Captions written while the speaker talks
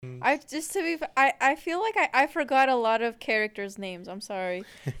I feel like I forgot a lot of characters' names. I'm sorry.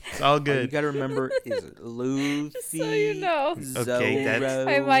 It's all All you good. gotta remember is Luffy, Just so you know. Okay, that's-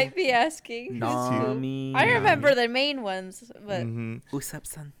 I might be asking. who's who. Nami. I remember the main ones, but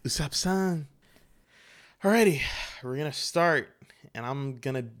Usopp-san. Usopp-san. Alrighty, we're gonna start, and I'm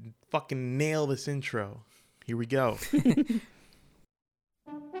gonna fucking nail this intro. Here we go.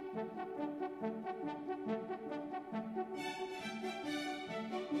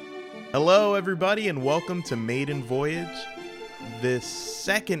 Hello, everybody, and welcome to Maiden Voyage, this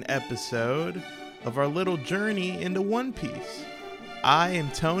second episode of our little journey into One Piece. I am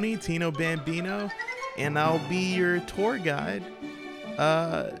Tony, Tino Bambino, and I'll be your tour guide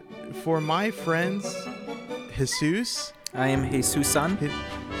for my friends, Jesus. I am Jesus-san.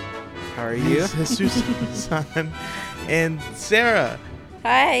 How are you? Jesus-san, and Sarah,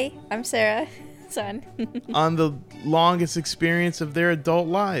 hi, I'm Sarah. Son. on the longest experience of their adult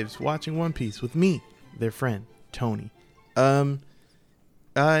lives watching One Piece with me, their friend, Tony. And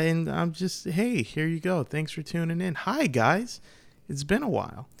I'm just, hey, here you go. Thanks for tuning in. Hi, guys. It's been a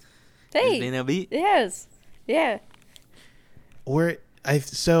while. Hey. It's been a bit. Yes. Yeah.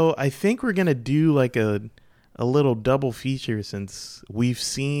 I think we're gonna do like a little double feature since we've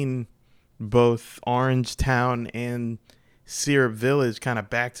seen both Orange Town and Syrup Village kind of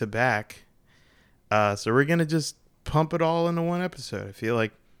back to back. So we're gonna just pump it all into one episode. I feel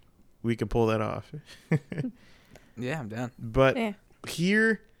like we can pull that off. Yeah, I'm down. But Yeah.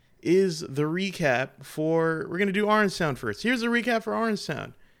 here is the recap for. We're gonna do Orange Town first. Here's the recap for Orange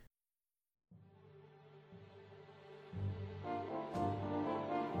Town.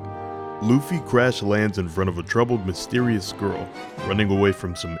 Luffy crash lands in front of a troubled, mysterious girl running away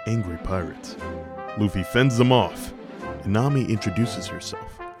from some angry pirates. Luffy fends them off, and Nami introduces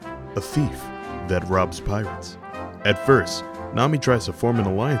herself, a thief that robs pirates. At first, Nami tries to form an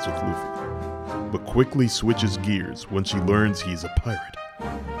alliance with Luffy, but quickly switches gears when she learns he's a pirate.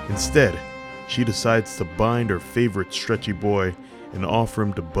 Instead, she decides to bind her favorite stretchy boy and offer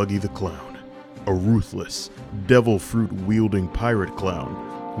him to Buggy the Clown, a ruthless, devil fruit-wielding pirate clown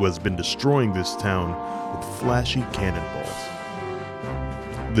who has been destroying this town with flashy cannonballs.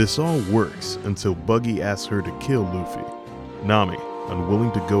 This all works until Buggy asks her to kill Luffy. Nami,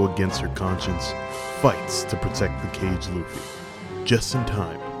 unwilling to go against her conscience, fights to protect the caged Luffy. Just in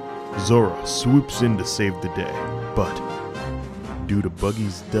time, Zoro swoops in to save the day, but due to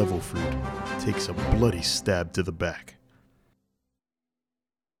Buggy's devil fruit, takes a bloody stab to the back.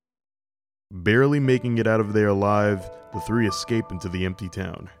 Barely making it out of there alive, the three escape into the empty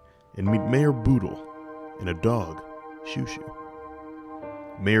town and meet Mayor Boodle and a dog, Shushu.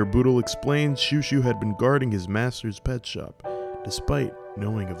 Mayor Boodle explains Shushu had been guarding his master's pet shop, despite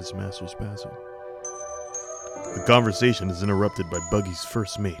knowing of his master's passing. The conversation is interrupted by Buggy's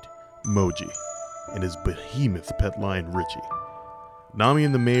first mate, Moji, and his behemoth pet lion, Richie. Nami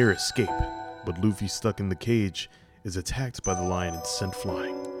and the mayor escape, but Luffy, stuck in the cage, is attacked by the lion and sent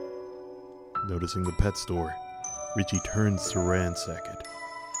flying. Noticing the pet store, Richie turns to ransack it.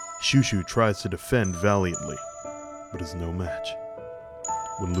 Shushu tries to defend valiantly, but is no match.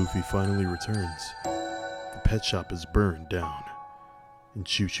 When Luffy finally returns, the pet shop is burned down, and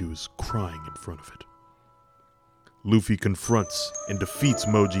Shushu is crying in front of it. Luffy confronts and defeats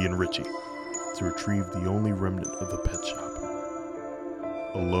Moji and Richie to retrieve the only remnant of the pet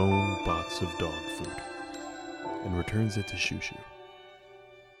shop, a lone box of dog food, and returns it to Shushu.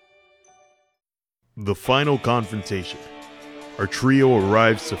 The final confrontation. Our trio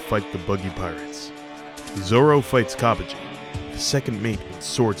arrives to fight the Buggy Pirates. Zoro fights Kabaji, the second mate and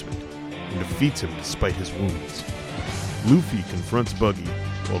swordsman, and defeats him despite his wounds. Luffy confronts Buggy,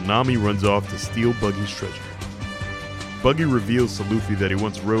 while Nami runs off to steal Buggy's treasure. Buggy reveals to Luffy that he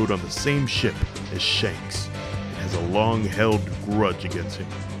once rode on the same ship as Shanks, and has a long-held grudge against him.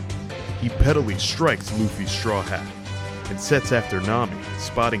 He pettily strikes Luffy's straw hat, and sets after Nami,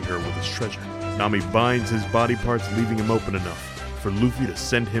 spotting her with his treasure. Nami binds his body parts, leaving him open enough for Luffy to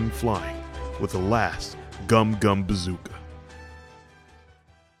send him flying with a last Gum Gum Bazooka.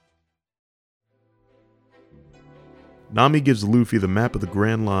 Nami gives Luffy the map of the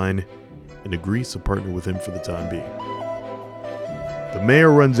Grand Line and agrees to partner with him for the time being. The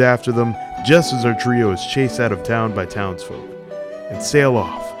mayor runs after them just as our trio is chased out of town by townsfolk and sail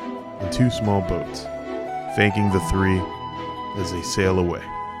off in two small boats, thanking the three as they sail away.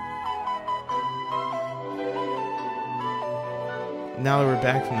 Now that we're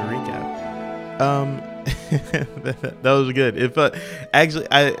back from the recap, that was good. If actually,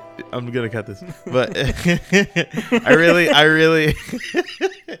 I'm gonna cut this, but I really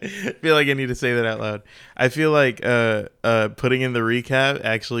I feel like I need to say that out loud. I feel like putting in the recap,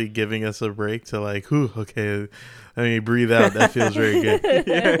 actually giving us a break to like, whew, okay, let me breathe out. That feels very good.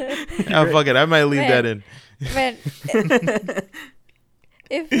 Oh, fuck it. I might leave that in. Man,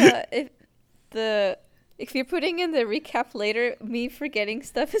 if you're putting in the recap later, me forgetting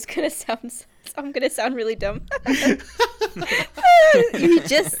stuff is gonna sound. I'm gonna sound really dumb. You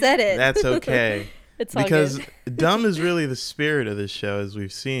just said it. That's okay. It's all because good. dumb is really the spirit of this show, as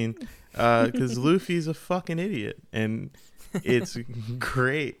we've seen. Because Luffy's a fucking idiot, and it's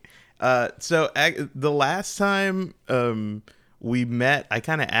great. So the last time we met, I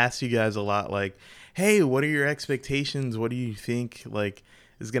kind of asked you guys a lot, like, "Hey, what are your expectations? What do you think like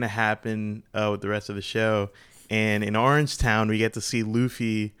is gonna happen with the rest of the show?" And in Orange Town, we get to see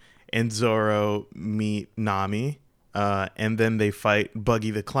Luffy and Zoro meet Nami, and then they fight Buggy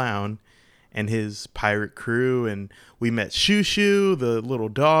the Clown and his pirate crew, and we met Shushu, the little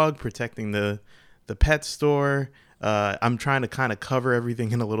dog protecting the pet store. I'm trying to kind of cover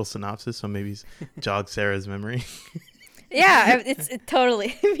everything in a little synopsis, so maybe jog Sarah's memory. Yeah, it's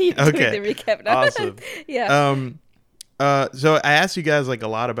totally me doing the recap now. Awesome. Yeah. So I asked you guys like a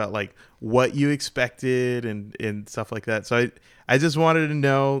lot about like what you expected and stuff like that. So I just wanted to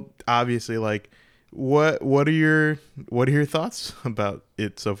know, obviously, like what are your thoughts about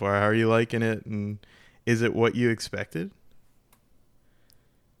it so far? How are you liking it, and is it what you expected?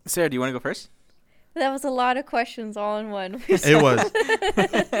 Sarah, do you want to go first? That was a lot of questions all in one. It was.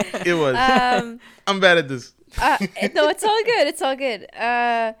 It was. I'm bad at this. No, it's all good. It's all good.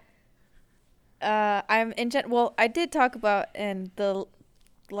 Well, I did talk about in the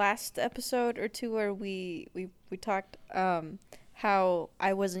last episode or two where we talked how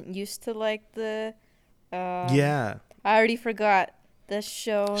I wasn't used to like the yeah. I already forgot the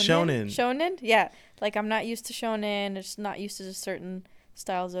shonen. Shonen. Yeah. Like I'm not used to shonen, it's not used to certain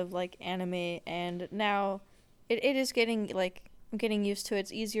styles of like anime, and now it is getting like I'm getting used to it.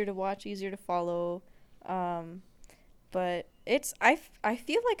 It's easier to watch, easier to follow. But it's I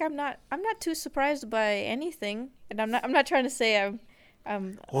feel like I'm not too surprised by anything, and I'm not trying to say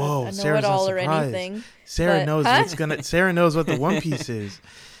I'm Whoa, I know Sarah's it all not or surprised. anything. Sarah knows what's gonna. Sarah knows what the One Piece is.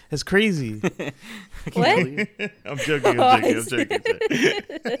 It's crazy. What? I'm joking.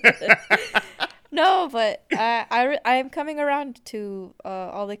 No, but I'm coming around to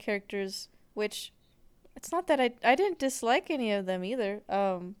all the characters, which it's not that I didn't dislike any of them either.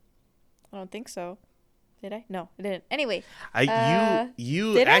 I don't think so. Did I? No, I didn't. Anyway,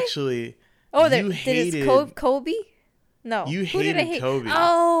 you did actually. Oh, you hated Kobe. No, you who did I hate? Kobe.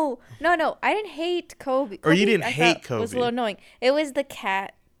 Oh no, I didn't hate Kobe. Or you Kobe, didn't I hate thought Kobe. was a little annoying. It was the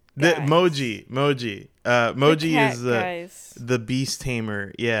cat. The guys. Moji. Moji is guys. the beast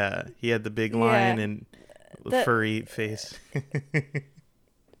tamer. Yeah, he had the big lion and the furry face.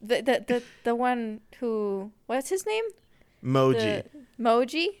 the one who, what's his name? Moji.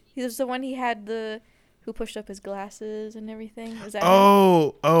 Moji. He was the one who pushed up his glasses and everything. Is that him?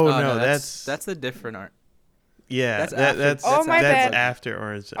 Oh no, that's a different art. Yeah, That's my bad. after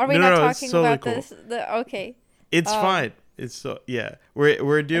Orange. Are we not talking it's totally about cool. this? Okay. It's fine. It's so yeah.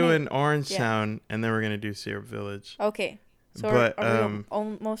 We're doing Orange yeah. Town, and then we're gonna do Syrup Village. Okay. So but are we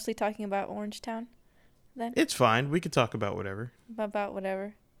mostly talking about Orange Town then? It's fine. We could talk about whatever. About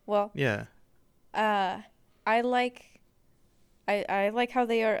whatever. Well. Yeah. I like how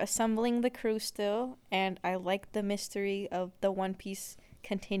they are assembling the crew still, and I like the mystery of the One Piece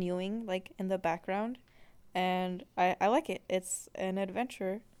continuing like in the background, and I like it. It's an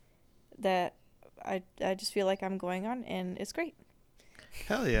adventure that I just feel like I'm going on, and it's great.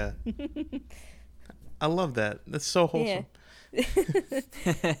 Hell yeah. I love that. That's so wholesome. Yeah.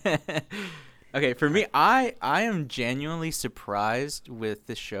 Okay, for me, I am genuinely surprised with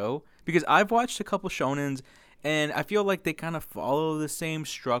the show because I've watched a couple shonens and I feel like they kind of follow the same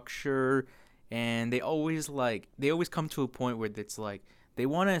structure, and they always come to a point where it's like they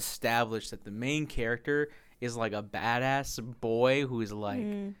want to establish that the main character is like a badass boy who is like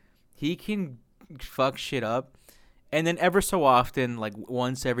he can fuck shit up. And then ever so often, like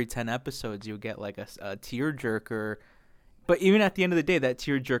once every 10 episodes, you'll get like a tearjerker. But even at the end of the day, that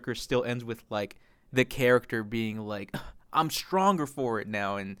tearjerker still ends with like the character being like, I'm stronger for it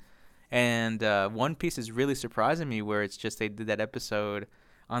now. And One Piece is really surprising me where it's just they did that episode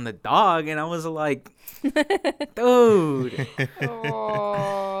on the dog. And I was like, dude.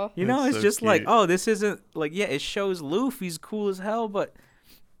 Aww. You know, That's it's so just cute. like, oh, this isn't like, yeah, it shows Luffy's cool as hell, but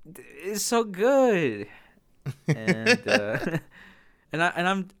it's so good. And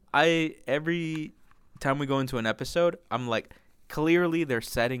I every time we go into an episode, I'm like, clearly they're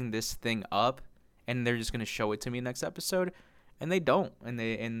setting this thing up and they're just gonna show it to me next episode. and they don't, and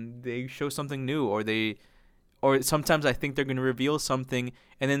they show something new, or sometimes I think they're gonna reveal something,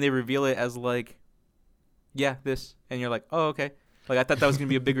 and then they reveal it as like, yeah, this, and you're like, oh, okay, like I thought that was gonna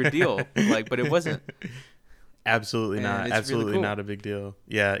be a bigger deal, like, but it wasn't. Absolutely And not. it's Absolutely really cool. not a big deal.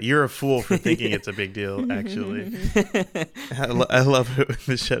 Yeah, you're a fool for thinking it's a big deal. Actually, I love it when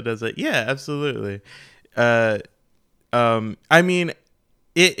the show does it. Yeah, absolutely. I mean,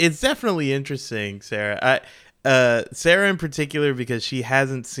 it's definitely interesting, Sarah. Sarah in particular, because she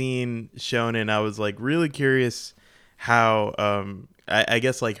hasn't seen Shonen. I was like really curious how I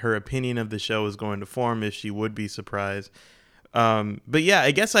guess like her opinion of the show was going to form, if she would be surprised. But yeah,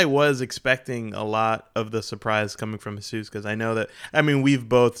 I guess I was expecting a lot of the surprise coming from Jesus, because I know that, I mean, we've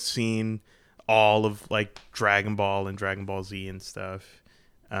both seen all of like Dragon Ball and Dragon Ball Z and stuff.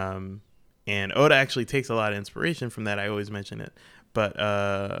 And Oda actually takes a lot of inspiration from that. I always mention it. But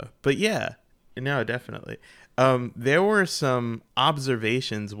yeah, no, definitely. There were some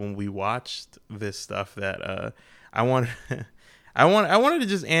observations when we watched this stuff that I wanted I wanted to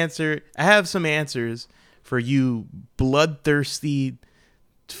just answer. I have some answers for you bloodthirsty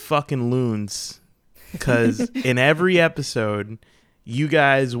fucking loons, because in every episode you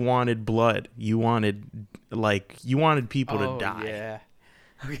guys wanted blood. You wanted people to die. Yeah.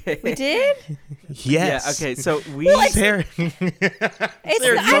 Okay. We did? Yes. Yeah. Okay. So we. Sarah, It's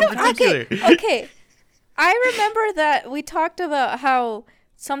Sarah, not, you I in don't, particular. okay. I remember that we talked about how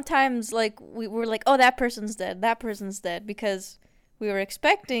sometimes like we were like, oh, that person's dead, because we were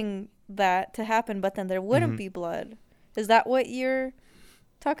expecting that to happen, but then there wouldn't be blood. Is that what you're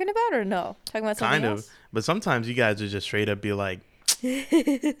talking about, or no? Talking about something Kind of. else? But sometimes you guys would just straight up be like,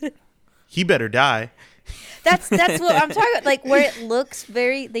 he better die. That's what I'm talking about. Like where it looks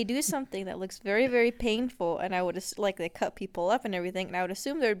they do something that looks very, very painful, and I would like they cut people up and everything, and I would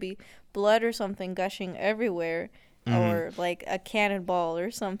assume there'd be blood or something gushing everywhere, or like a cannonball or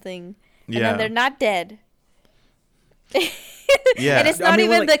something, and then they're not dead. Yeah. And it's not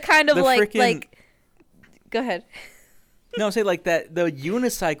even the kind of the like frickin- like. Go ahead. No, say like that. The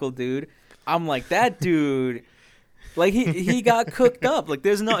unicycle dude. I'm like that dude. Like he got cooked up. Like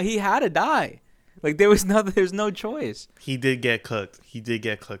he had to die. Like there's no choice. He did get cooked.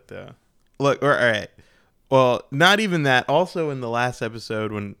 Though. Look, all right. Well, not even that. Also in the last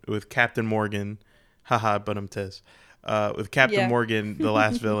episode with Captain Morgan, but I'm Tiz. With Captain Morgan, the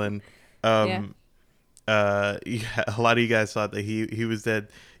last villain, yeah, a lot of you guys thought that he was dead.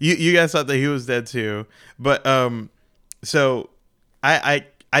 You guys thought that he was dead too. But so I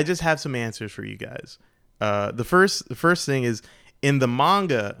just have some answers for you guys. The first thing is, in the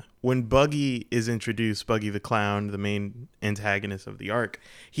manga, when Buggy is introduced, Buggy the Clown, the main antagonist of the arc,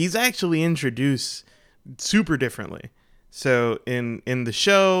 he's actually introduced super differently. So in the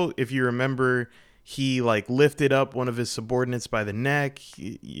show, if you remember, he like lifted up one of his subordinates by the neck.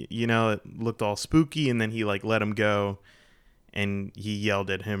 You know, it looked all spooky, and then he like let him go, and he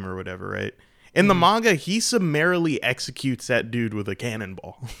yelled at him or whatever, right? In the manga, he summarily executes that dude with a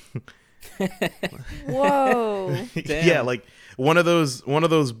cannonball. Whoa. Yeah, like one of those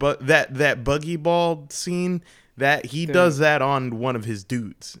that buggy ball scene, that he does that on one of his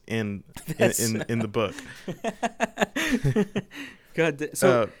dudes in the book. God,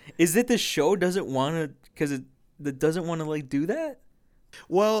 so is it the show doesn't want to, because it doesn't want to like do that?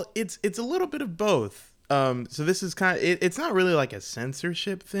 Well, it's a little bit of both. So this is kind of it's not really like a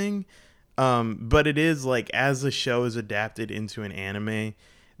censorship thing, but it is like, as the show is adapted into an anime,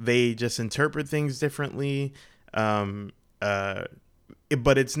 they just interpret things differently. But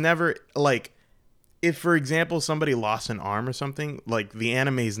it's never like, if for example somebody lost an arm or something, like the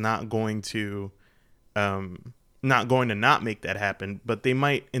anime is not going to not make that happen, but they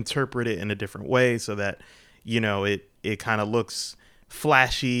might interpret it in a different way so that, you know, it kind of looks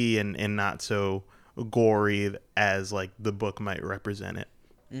flashy and not so gory as like the book might represent it.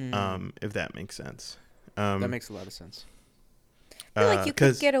 If that makes sense. That makes a lot of sense. I feel like you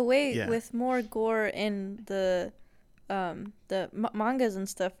could get away with more gore in the mangas and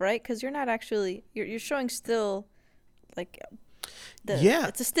stuff, right? Because you're not actually you're showing still like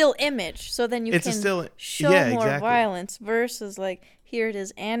it's a still image, so then you can show more violence, versus like here it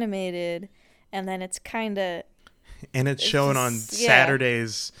is animated, and then it's kind of it's shown on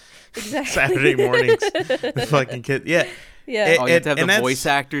Saturdays, Saturday mornings. The fucking kid, yeah. You have to have the voice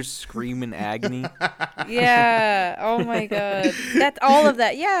actors scream in agony. Yeah. Oh my god. That's all of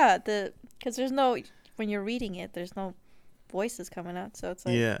that. Yeah. Because there's no, when you're reading it, there's no voices coming out, so it's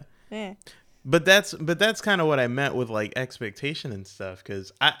like yeah. But that's kind of what I meant with like expectation and stuff.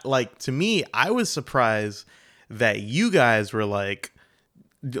 Because to me, I was surprised that you guys were like,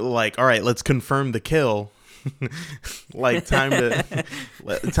 all right, let's confirm the kill. like time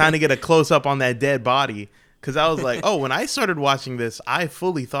to get a close up on that dead body. Because I was like, oh, when I started watching this, I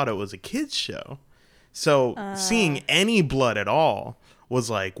fully thought it was a kids show. So seeing any blood at all was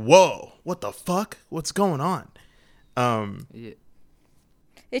like, whoa, what the fuck? What's going on? Yeah.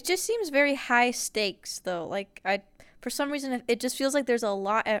 It just seems very high stakes, though. Like, for some reason, it just feels like there's a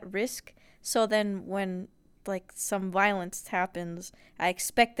lot at risk. So then when, like, some violence happens, I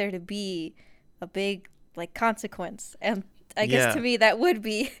expect there to be a big, like, consequence. And I guess to me that would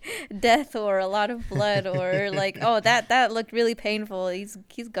be death or a lot of blood or, like, oh, that looked really painful. He's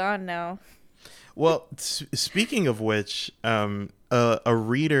gone now. Well, speaking of which, a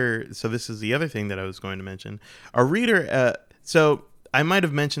reader, so this is the other thing that I was going to mention. A reader, so I might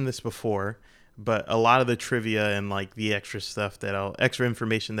have mentioned this before, but a lot of the trivia and like the extra stuff extra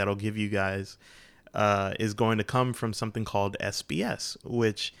information that I'll give you guys is going to come from something called SBS,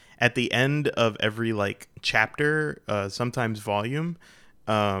 which at the end of every like chapter, sometimes volume,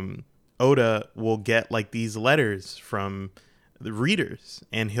 Oda will get like these letters from the readers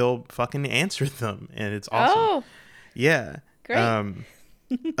and he'll fucking answer them. And it's awesome. Oh, yeah. great.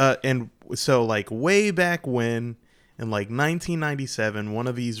 And so like way back when, in like 1997, one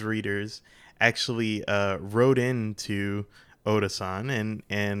of these readers actually wrote into Oda-san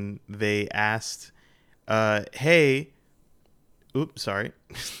and they asked, hey, oops, sorry,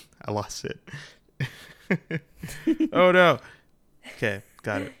 I lost it. Oh no. Okay,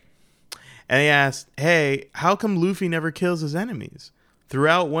 got it. And he asked, hey, how come Luffy never kills his enemies?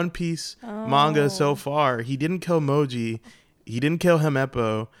 Throughout One Piece manga so far, he didn't kill Moji, he didn't kill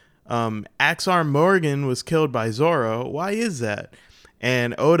Himepo. Axar Morgan was killed by Zoro. Why is that?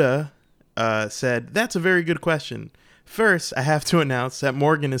 And Oda said, that's a very good question. First, I have to announce that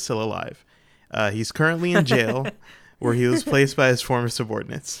Morgan is still alive. He's currently in jail where he was placed by his former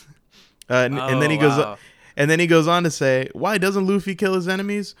subordinates. And then he goes, and then he goes on to say, why doesn't Luffy kill his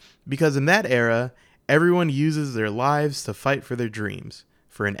enemies? Because in that era, everyone uses their lives to fight for their dreams.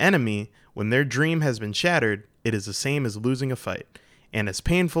 For an enemy, when their dream has been shattered, it is the same as losing a fight, and as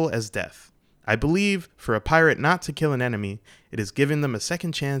painful as death. I believe for a pirate not to kill an enemy, it is giving them a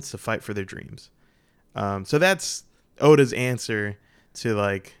second chance to fight for their dreams. So that's Oda's answer to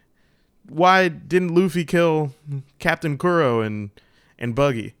like, why didn't Luffy kill Captain Kuro and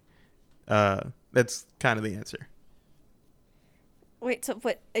Buggy? That's kind of the answer. Wait, so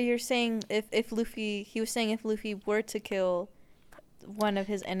what you're saying? If Luffy, he was saying if Luffy were to kill one of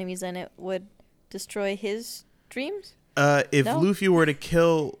his enemies, then it would destroy his dreams? If Luffy were to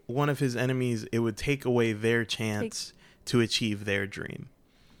kill one of his enemies, it would take away their chance to achieve their dream.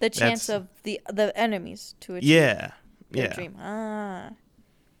 The chance of the enemies to achieve their dream.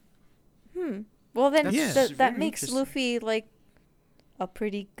 Well, then that makes Luffy like a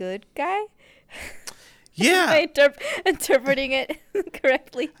pretty good guy. Yeah. Am I interpreting it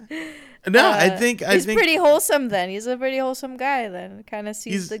correctly? No, I think he's pretty wholesome. Then he's a pretty wholesome guy. Then kind of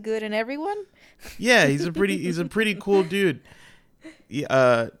sees the good in everyone. Yeah, he's a pretty cool dude.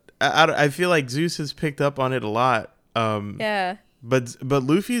 I feel like Zeus has picked up on it a lot. Yeah. But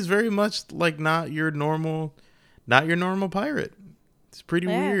Luffy's very much like not your normal pirate. It's pretty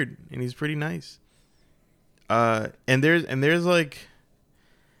weird, and he's pretty nice. And there's like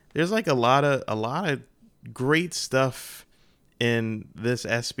a lot of great stuff in this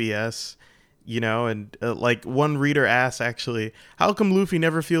SBS, you know, and like one reader asked actually, how come Luffy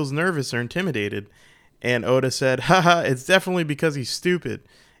never feels nervous or intimidated? And Oda said, haha, it's definitely because he's stupid.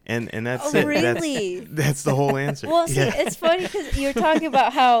 And that's it. Really? That's the whole answer. Well, see, it's funny because you were talking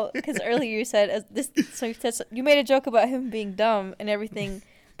about how, because earlier you said you made a joke about him being dumb and everything,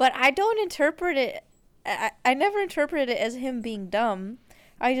 but I don't interpret it. I never interpreted it as him being dumb.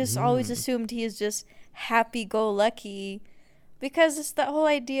 I just always assumed he is just happy-go-lucky, because it's that whole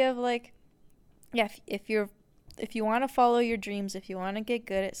idea of like, yeah, if you want to follow your dreams, if you want to get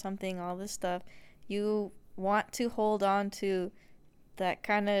good at something, all this stuff, you want to hold on to that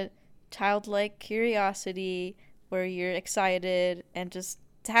kind of childlike curiosity where you're excited and just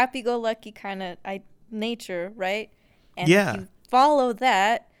happy-go-lucky kind of nature, right? And if you follow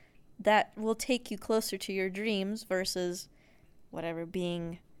that will take you closer to your dreams versus whatever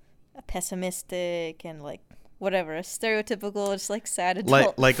being a pessimistic and like whatever, a stereotypical, just like sad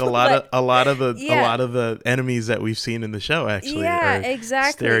adult. Like a lot of the enemies that we've seen in the show actually. Yeah, are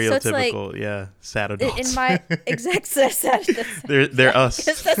exactly. Stereotypical, so like, sad adults. In my exact sad. They're us.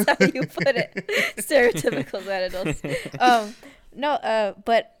 That's how you put it. Stereotypical sad adults.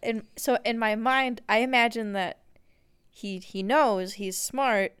 But in my mind, I imagine that he knows he's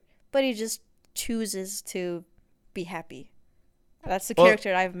smart, but he just chooses to be happy. That's the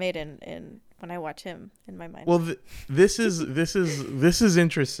character I've made in when I watch him in my mind. Well, this is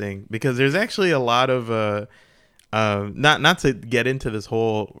interesting because there's actually a lot of not to get into this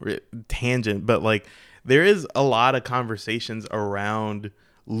whole tangent, but like there is a lot of conversations around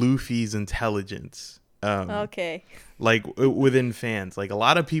Luffy's intelligence. Okay. Like within fans, like a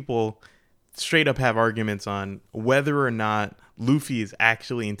lot of people straight up have arguments on whether or not Luffy is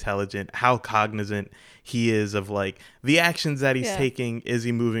actually intelligent, how cognizant he is of like the actions that he's taking. Is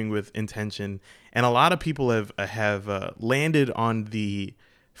he moving with intention? And a lot of people have landed on the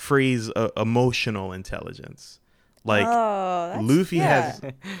phrase emotional intelligence. Like Luffy has,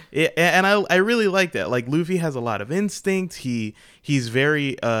 and I really like that. Like Luffy has a lot of instinct. He's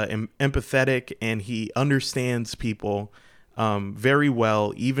very empathetic, and he understands people very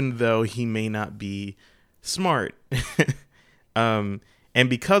well, even though he may not be smart. And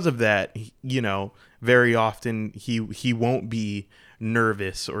because of that, you know, very often he won't be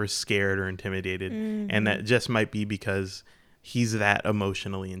nervous or scared or intimidated, and that just might be because he's that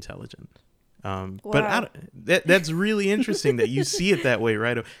emotionally intelligent. But that's really interesting that you see it that way,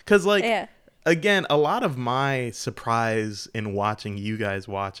 right? Because like again, a lot of my surprise in watching you guys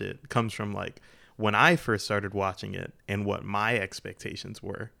watch it comes from like when I first started watching it and what my expectations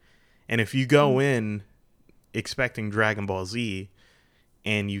were. And if you go in expecting Dragon Ball Z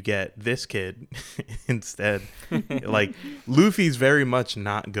and you get this kid instead, like Luffy's very much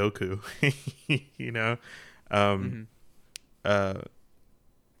not Goku, you know?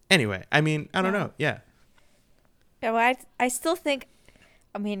 Anyway, I mean, I don't know. Yeah. Yeah, well, I still think,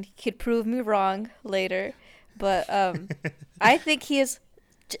 I mean, he could prove me wrong later, but I think he is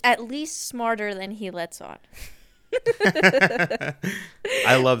at least smarter than he lets on.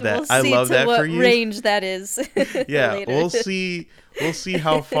 I love that. I love that for you. What range that is. Yeah, later. we'll see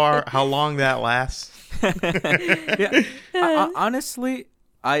how long that lasts. Yeah. Honestly,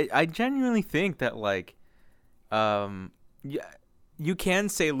 I genuinely think that like, you can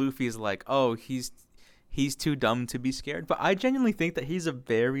say Luffy's like, oh, he's too dumb to be scared, but I genuinely think that he's a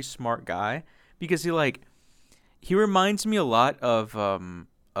very smart guy because he reminds me a lot of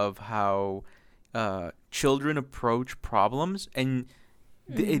how children approach problems, and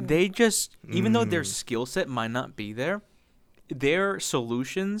they just, even though their skill set might not be there, their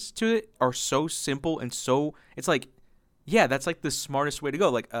solutions to it are so simple and so, it's like, yeah, that's like the smartest way to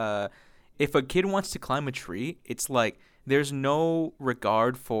go. Like if a kid wants to climb a tree, it's like there's no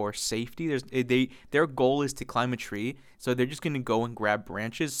regard for safety. Their goal is to climb a tree, so they're just gonna go and grab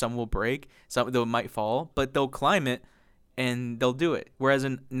branches. Some will break, some they might fall, but they'll climb it and they'll do it. Whereas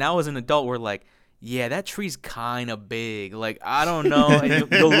now as an adult, we're like, yeah, that tree's kind of big. Like, I don't know.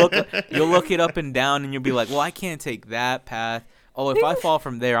 And you'll look it up and down, and you'll be like, well, I can't take that path. Oh, if I fall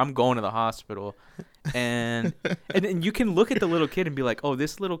from there, I'm going to the hospital. And you can look at the little kid and be like, oh,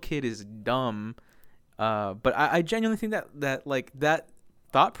 this little kid is dumb. But I genuinely think that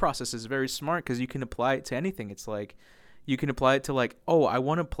thought process is very smart because you can apply it to anything. It's like you can apply it to like, oh, I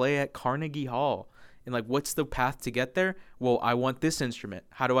want to play at Carnegie Hall. And like, what's the path to get there? Well, I want this instrument.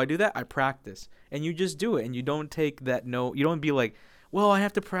 How do I do that? I practice. And you just do it. And you don't take that note. You don't be like, well, I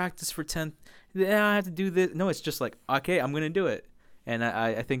have to practice for 10. Yeah, I have to do this. No, it's just like, okay, I'm going to do it. And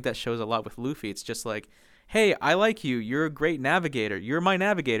I think that shows a lot with Luffy. It's just like, hey, I like you. You're a great navigator. You're my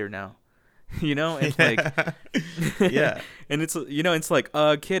navigator now. You know? It's like, yeah. And it's, you know, it's like,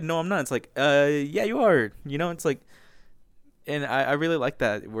 kid, no, I'm not. It's like, yeah, you are. You know, it's like, and I really like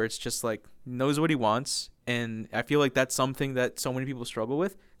that where it's just like, knows what he wants. And I feel like that's something that so many people struggle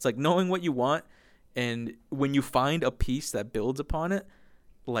with. It's like knowing what you want, and when you find a piece that builds upon it,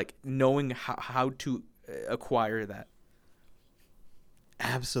 like knowing how to acquire that.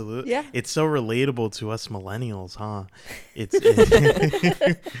 Absolutely. Yeah. It's so relatable to us millennials, huh? It's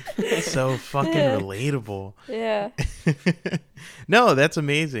so fucking relatable. Yeah. No, that's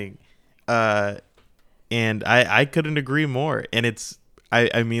amazing. And I couldn't agree more. And it's,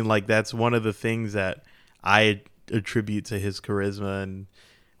 I mean, like, that's one of the things that I attribute to his charisma and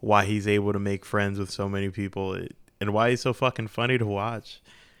why he's able to make friends with so many people and why he's so fucking funny to watch.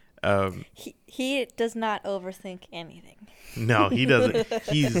 He does not overthink anything. No, he doesn't.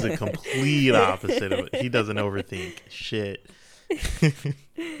 He's the complete opposite of it. He doesn't overthink shit.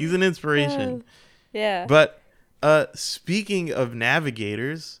 He's an inspiration. Yeah. But speaking of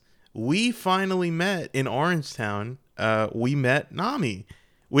navigators, we finally met in Orangetown. We met Nami,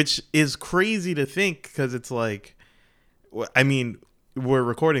 which is crazy to think because it's like, I mean, we're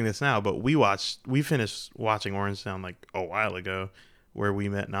recording this now, but we finished watching Orangetown like a while ago, where we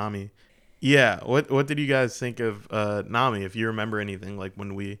met Nami. Yeah, what did you guys think of Nami? If you remember anything, like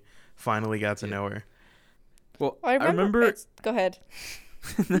when we finally got to know her. Well, I remember. Go ahead.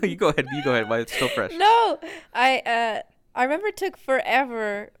 No, you go ahead. You go ahead. Why it's still fresh. No, I remember it took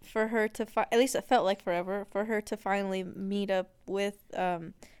forever for her to at least it felt like forever for her to finally meet up with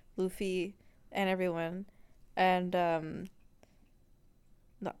Luffy and everyone, and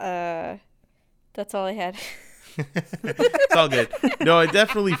that's all I had. It's all good. No, it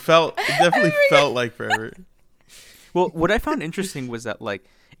definitely felt like forever. Well, what I found interesting was that like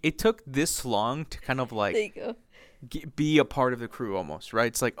it took this long to kind of like There you go. be a part of the crew almost, right?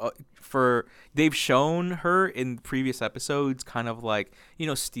 It's like they've shown her in previous episodes kind of like,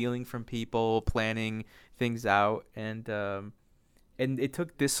 stealing from people, planning things out, and it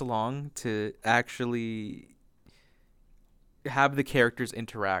took this long to actually have the characters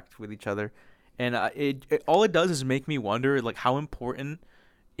interact with each other. And it all it does is make me wonder like how important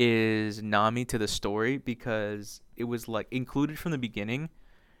is Nami to the story, because it was like included from the beginning,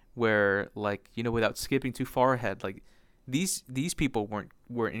 where like without skipping too far ahead, like these people weren't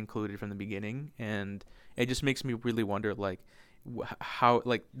included from the beginning, and it just makes me really wonder like how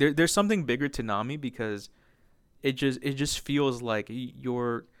like there's something bigger to Nami, because it just feels like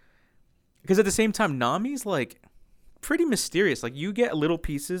because at the same time Nami's like pretty mysterious. Like you get little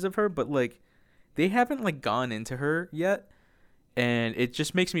pieces of her, but like they haven't like gone into her yet, and it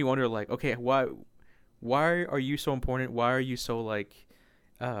just makes me wonder like, okay, why are you so important? Why are you so like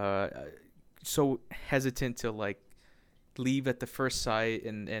so hesitant to like leave at the first sight,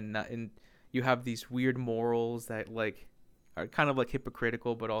 and you have these weird morals that like are kind of like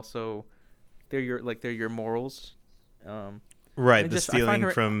hypocritical, but also they're your morals. Right, and the just, I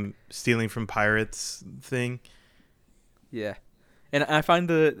find stealing from pirates thing. Yeah, and I find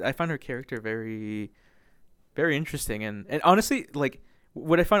her character very, very interesting, and honestly, like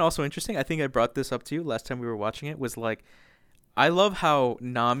what I find also interesting, I think I brought this up to you last time we were watching it, was like I love how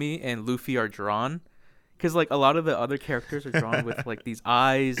Nami and Luffy are drawn, because like a lot of the other characters are drawn with like these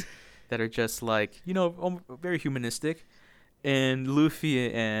eyes that are just like very humanistic, and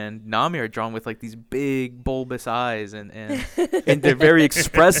Luffy and Nami are drawn with like these big bulbous eyes, and they're very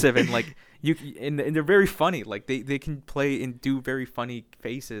expressive, and like and they're very funny. Like they can play and do very funny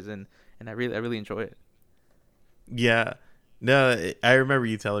faces, and I really enjoy it. Yeah, no, I remember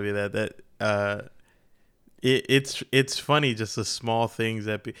you telling me that it's funny, just the small things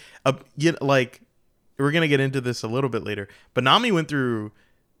that like we're gonna get into this a little bit later, but Nami went through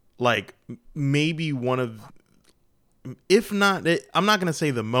like maybe one of, if not, I'm not gonna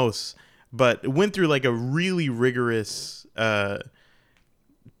say the most, but went through like a really rigorous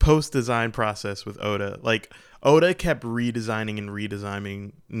post design process with Oda. Like Oda kept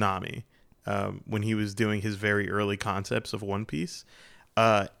redesigning Nami when he was doing his very early concepts of One Piece,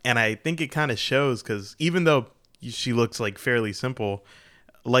 and I think it kind of shows, because even though she looks like fairly simple,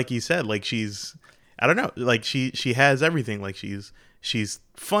 like you said, like she's, I don't know, like she has everything. Like she's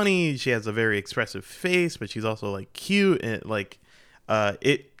funny, she has a very expressive face, but she's also like cute, and like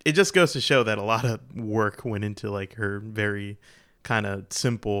it just goes to show that a lot of work went into like her very kind of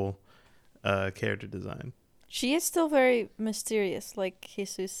simple character design. She is still very mysterious, like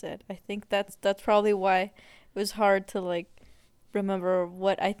Jesus said. I think that's probably why it was hard to like remember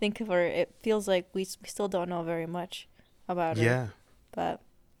what I think of her. It feels like we still don't know very much about her. Yeah. But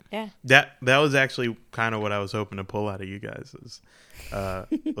yeah. That was actually kind of what I was hoping to pull out of you guys was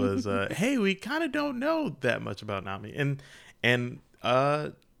hey, we kind of don't know that much about Nami, and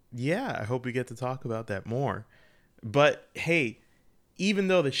yeah, I hope we get to talk about that more. But hey, even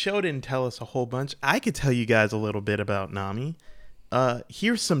though the show didn't tell us a whole bunch, I could tell you guys a little bit about Nami.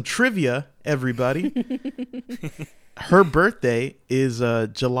 Here's some trivia, everybody. Her birthday is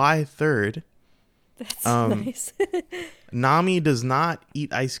July 3rd. That's nice. Nami does not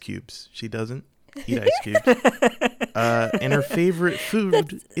eat ice cubes. She doesn't eat ice cubes. And her favorite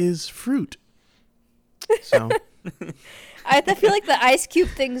food is fruit. So I feel like the ice cube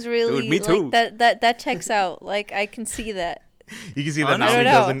thing's really Dude, me too. like that checks out. Like I can see that. you can see that Honestly,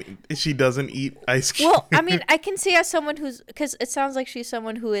 Nami doesn't eat ice cubes. Well, I mean, I can see as someone because it sounds like she's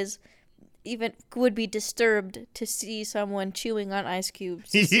someone who is even would be disturbed to see someone chewing on ice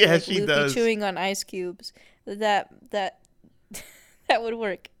cubes. To see, Yeah, like, she Luffy does. chewing on ice cubes. That that would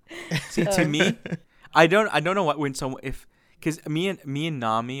work. See, to me, I don't know what when someone because me and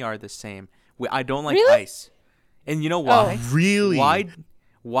Nami are the same. I don't like Really? ice, and you know why? Oh. Really?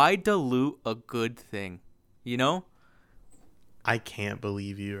 Why dilute a good thing? You know? I can't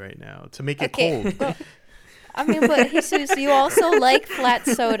believe you right now. To make it Okay. cold. I mean, but Jesus, you also like flat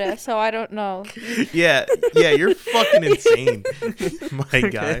soda, so I don't know. Yeah, you're fucking insane, my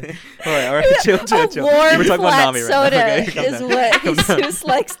guy. All right, chill. A warm We're talking flat about Nami right now. soda Okay, calm is down. what Calm down. Jesus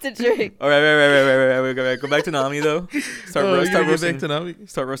likes to drink. All right. Go back to Nami though. Start roasting. Back to Nami.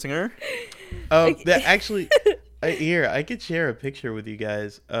 Start roasting her. That actually, here I could share a picture with you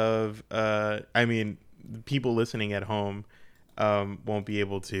guys of. I mean, people listening at home won't be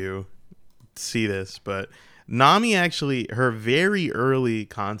able to see this, but Nami actually, her very early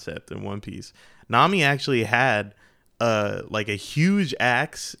concept in One Piece, Nami actually had like a huge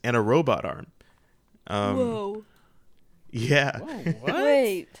axe and a robot arm. Whoa. Yeah. Whoa, what?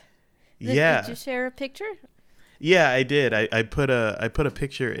 Wait. Yeah. Did you share a picture? Yeah, I did. I put a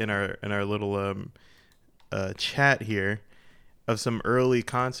picture in our little chat here of some early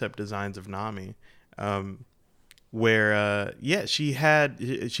concept designs of Nami. Where she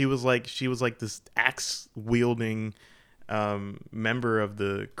was like this axe wielding member of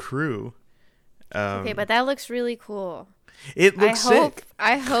the crew. Okay, but that looks really cool. It looks sick.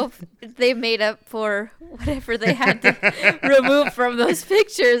 I hope they made up for whatever they had to remove from those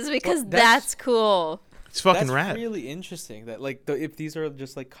pictures, because that's cool. It's fucking That's rad. really interesting. That like if these are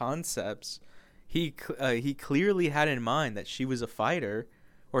just like concepts, he clearly had in mind that she was a fighter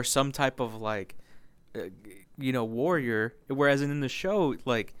or some type of like warrior. Whereas in the show,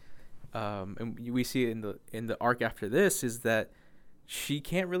 like, and we see it in the arc after this, is that she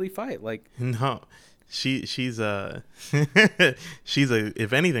can't really fight. Like, No, she's a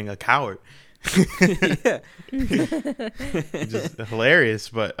if anything a coward. yeah. Just hilarious,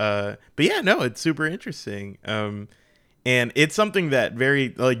 but yeah, no, it's super interesting. And it's something that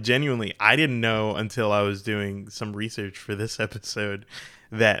very like genuinely I didn't know until I was doing some research for this episode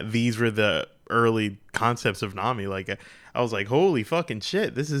that these were the early concepts of Nami. Like I was like, holy fucking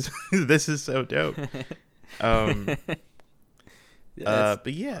shit, this is this is so dope. But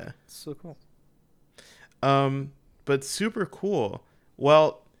yeah, so cool. But super cool.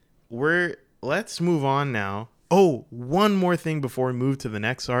 Well, let's move on now. Oh, one more thing before we move to the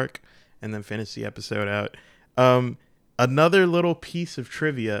next arc and then finish the episode out. Another little piece of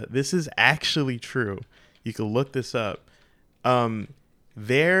trivia. This is actually true. You can look this up.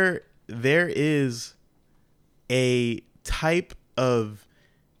 There is a type of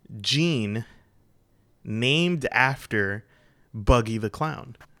gene named after Buggy the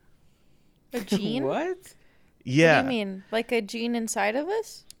Clown. A gene? What? Yeah. What do you mean? Like a gene inside of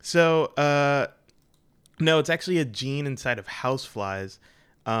us? So, no, it's actually a gene inside of houseflies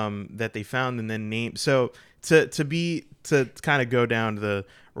that they found and then named. So to kind of go down the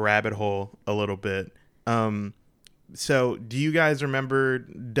rabbit hole a little bit. So do you guys remember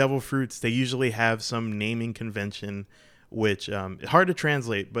devil fruits? They usually have some naming convention, which hard to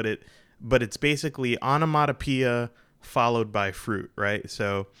translate, but it's basically onomatopoeia followed by fruit, right?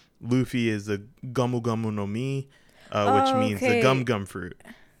 So Luffy is the Gumu Gumu no Mi, which means the gum fruit.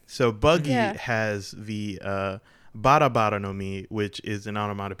 So Buggy has the Bara Bara no Mi, which is an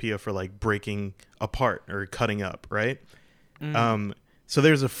onomatopoeia for like breaking apart or cutting up, right? So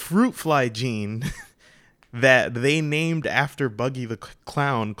there's a fruit fly gene that they named after Buggy the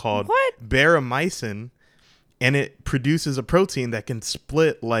Clown called Baramycin, and it produces a protein that can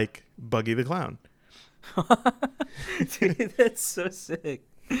split like Buggy the Clown. Dude, that's so sick.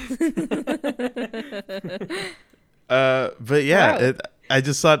 But yeah, Wow. I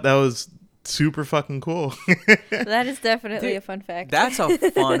just thought that was super fucking cool. That is definitely Dude, a fun fact. That's a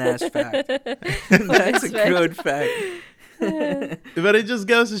fun ass fact. That's a good fact. But it just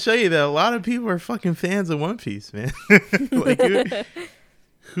goes to show you that a lot of people are fucking fans of One Piece, man. Like,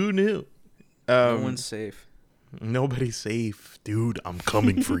 who knew? No one's safe. Nobody's safe, dude. I'm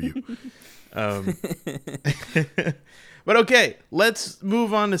coming for you. But okay, let's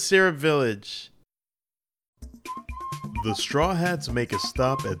move on to Syrup Village. The Straw Hats make a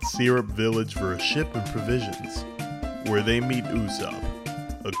stop at Syrup Village for a ship and provisions, where they meet Usopp,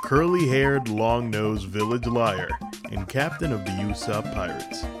 a curly-haired, long-nosed village liar and captain of the Usopp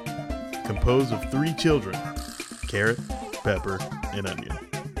Pirates, composed of 3 children, Carrot, Pepper, and Onion.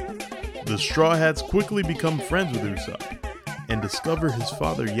 The Straw Hats quickly become friends with Usopp and discover his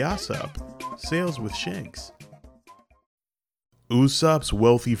father Yasopp sails with Shanks. Usopp's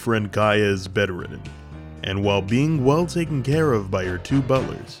wealthy friend Kaya is bedridden, and while being well taken care of by her 2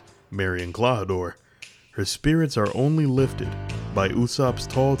 butlers, Mary and Klahadore, her spirits are only lifted by Usopp's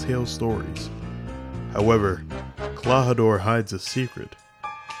tall tale stories. However, Klahadore hides a secret.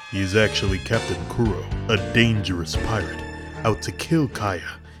 He is actually Captain Kuro, a dangerous pirate, out to kill Kaya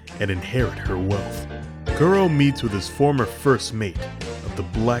and inherit her wealth. Kuro meets with his former first mate, a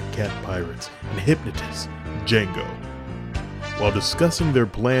with the Black Cat pirates and hypnotist Django. While discussing their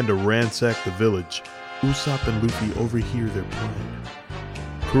plan to ransack the village, Usopp and Luffy overhear their plan.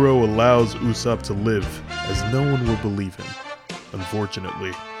 Kuro allows Usopp to live, as no one will believe him.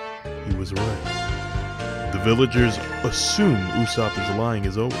 Unfortunately, he was right. The villagers assume Usopp is lying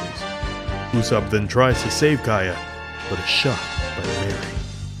as always. Usopp then tries to save Kaya, but is shot by Mary.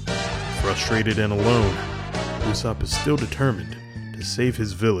 Frustrated and alone, Usopp is still determined to save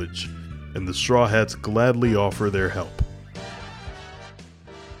his village, and the Straw Hats gladly offer their help.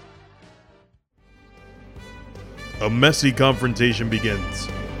 A messy confrontation begins.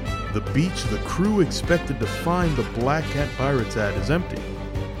 The beach the crew expected to find the Black Cat pirates at is empty.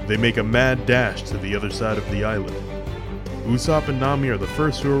 They make a mad dash to the other side of the island. Usopp and Nami are the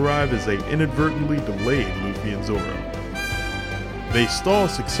first to arrive as they inadvertently delayed Luffy and Zoro. They stall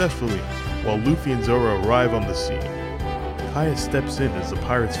successfully while Luffy and Zoro arrive on the scene. Kaya steps in as the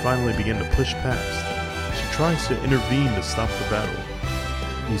pirates finally begin to push past. She tries to intervene to stop the battle.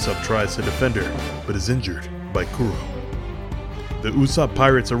 Usopp tries to defend her, but is injured by Kuro. The Usopp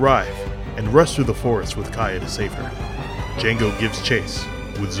pirates arrive and rush through the forest with Kaya to save her. Django gives chase,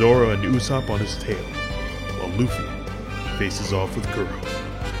 with Zoro and Usopp on his tail, while Luffy faces off with Kuro.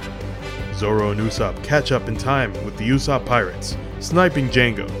 Zoro and Usopp catch up in time with the Usopp pirates, sniping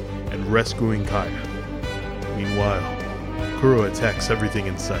Django and rescuing Kaya. Meanwhile, Kuro attacks everything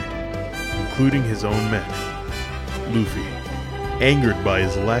in sight, including his own men. Luffy, angered by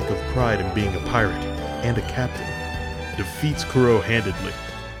his lack of pride in being a pirate and a captain, defeats Kuro handedly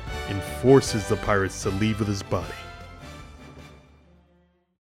and forces the pirates to leave with his body.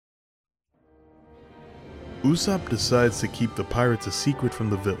 Usopp decides to keep the pirates a secret from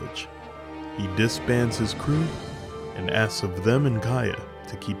the village. He disbands his crew and asks of them and Kaya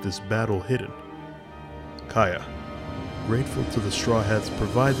to keep this battle hidden. Kaya, grateful to the Straw Hats,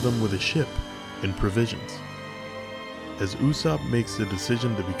 provides them with a ship and provisions. As Usopp makes the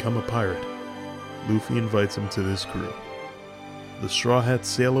decision to become a pirate, Luffy invites him to this crew. The Straw Hats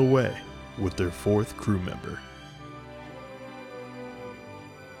sail away with their fourth crew member.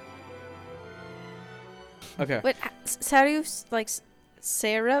 Okay. Wait, so how do you like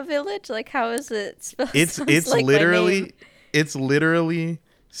Sarah Village? Like, how is it spelled? It's like literally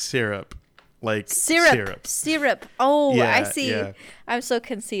syrup. Like syrup. Oh, Yeah, I see. yeah. I'm so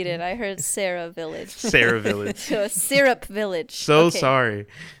conceited. I heard Sarah Village. Sarah Village. So syrup Village. So Okay. sorry.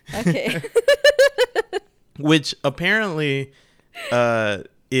 Okay. Which apparently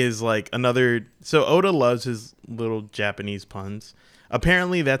is like another. So Oda loves his little Japanese puns.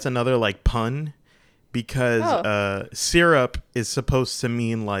 Apparently that's another like pun, because syrup is supposed to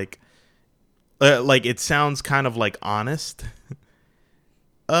mean like it sounds kind of like honest.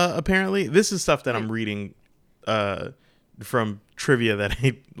 Apparently this is stuff that I'm reading from trivia that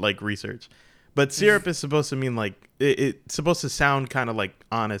I like research. But syrup is supposed to mean like it's supposed to sound kind of like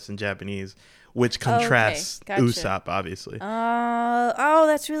honest in Japanese, which contrasts Gotcha. Usopp, obviously. Oh,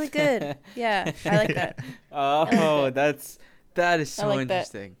 that's really good. Yeah, I like that. Oh, that is so like that.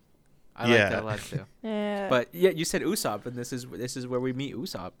 interesting. I like that a lot too. Yeah. But yeah, you said Usopp, and this is where we meet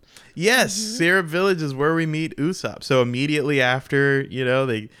Usopp. Yes, Syrup Village is where we meet Usopp. So immediately after,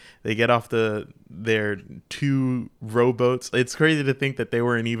 they get off their two rowboats. It's crazy to think that they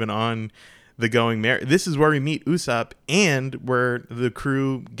weren't even on the Going Merry. This is where we meet Usopp and where the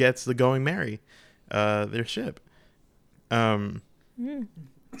crew gets the Going Merry, their ship. So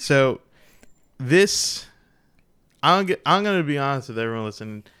this, I'm gonna be honest with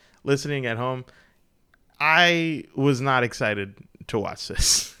everyone listening at home. I was not excited to watch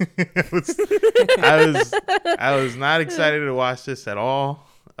this. I was not excited to watch this at all.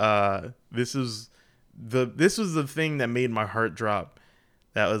 This was the thing that made my heart drop.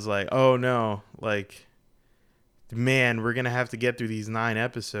 That was like, oh no, like, man, we're gonna have to get through these 9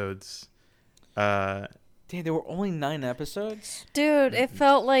 episodes. Damn, there were only 9 episodes? Dude, it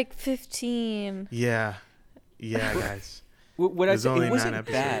felt like 15. Yeah, guys. What I There's say, only it wasn't 9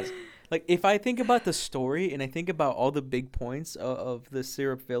 bad. episodes. Like, if I think about the story and I think about all the big points of the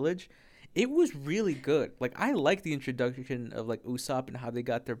Syrup Village, it was really good. Like, I like the introduction of like Usopp and how they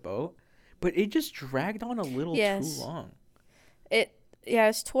got their boat, but it just dragged on a little too long.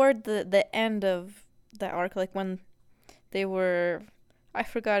 It's toward the end of the arc, like when they were, I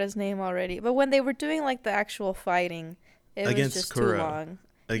forgot his name already, but when they were doing like the actual fighting, it Against was just Kuro. too long.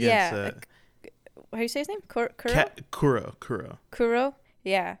 Against How do you say his name? Kuro. Kuro?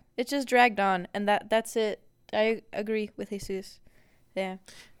 Yeah. It just dragged on, and that's it. I agree with Jesus. Yeah.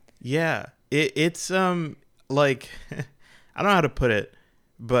 Yeah. It's like I don't know how to put it,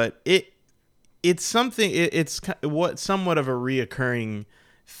 but it's something. What somewhat of a reoccurring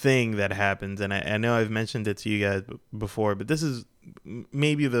thing that happens, and I know I've mentioned it to you guys before, but this is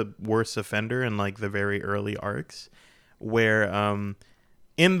maybe the worst offender in like the very early arcs, where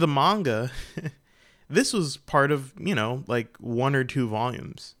in the manga, this was part of like 1 or 2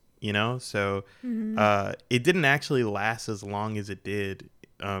 volumes, so it didn't actually last as long as it did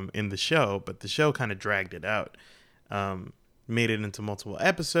in the show, but the show kind of dragged it out, made it into multiple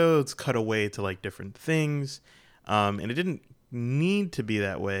episodes, cut away to like different things, and it didn't need to be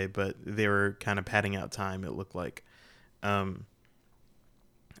that way, but they were kind of padding out time, it looked like,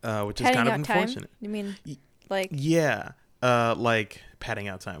 which is kind of unfortunate. You mean like like padding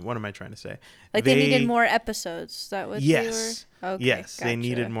out time? What am I trying to say? Like they needed more episodes. Is that what they were? Okay, yes, gotcha. they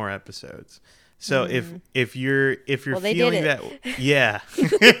needed more episodes. So if you're well, feeling that,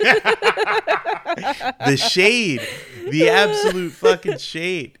 the shade, the absolute fucking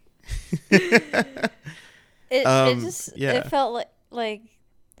shade. It felt like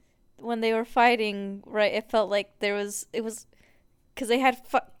when they were fighting, right? It felt like it was because they had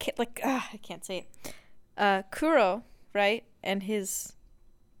I can't say it. Kuro, right, and his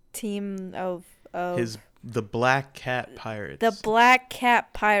team of the Black Cat Pirates. The Black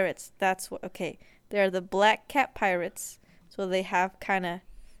Cat Pirates. That's what. Okay, they're the Black Cat Pirates. So they have kind of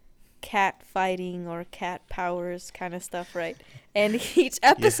cat fighting or cat powers kind of stuff, right? And each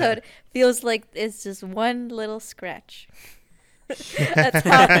episode feels like it's just one little scratch. That's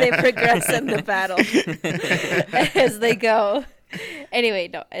how they progress in the battle as they go. Anyway,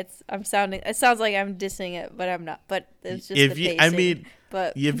 no, it sounds like I'm dissing it, but I'm not. But it's just the pacing.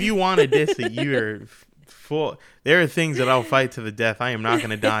 But if you want to diss it, you are full. There are things that I'll fight to the death. I am not going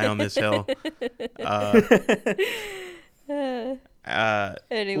to die on this hill.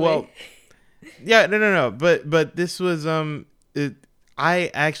 Anyway. Well, yeah, no. But this was I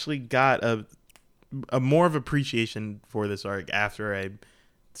actually got a more of appreciation for this arc after I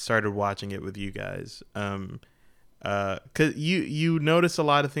started watching it with you guys. Cause you notice a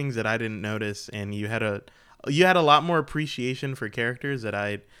lot of things that I didn't notice, and you had a lot more appreciation for characters that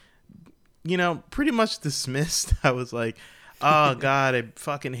I, pretty much dismissed. I was like, oh god, I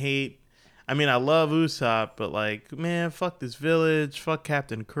fucking hate. I mean, I love Usopp, but like, man, fuck this village, fuck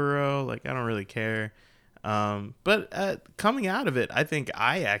Captain Kuro. Like, I don't really care. But coming out of it, I think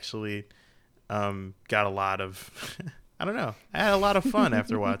I actually got a lot of, I don't know, I had a lot of fun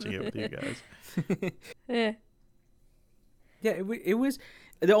after watching it with you guys. Yeah, it was.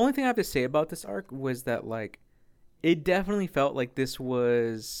 The only thing I have to say about this arc was that, like, it definitely felt like this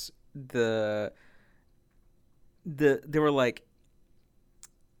was they were like,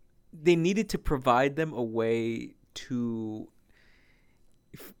 they needed to provide them a way to,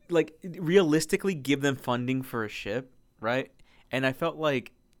 like, realistically give them funding for a ship, right? And I felt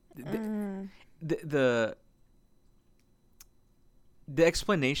like the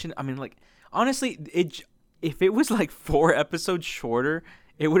explanation, I mean, like, honestly, if it was like 4 episodes shorter,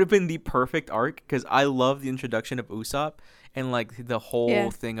 it would have been the perfect arc, because I love the introduction of Usopp and like the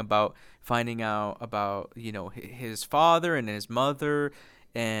whole thing about finding out about his father and his mother,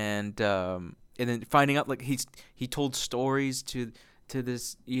 and then finding out like he told stories to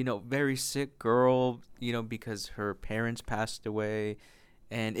this very sick girl because her parents passed away,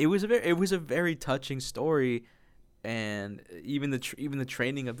 and it was a very touching story, and even the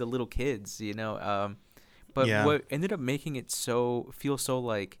training of the little kids, But what ended up making it feel so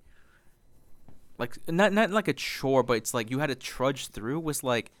like not like a chore, but it's like you had to trudge through, was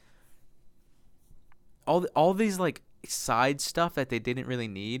like all these like side stuff that they didn't really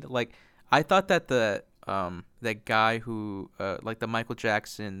need. Like, I thought that that guy who like the Michael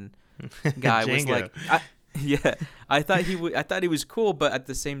Jackson guy was like, I thought he was cool, but at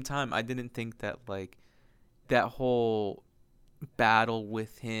the same time I didn't think that like that whole battle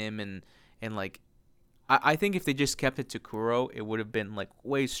with him and like, I think if they just kept it to Kuro, it would have been like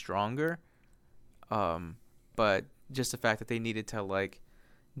way stronger. But just the fact that they needed to like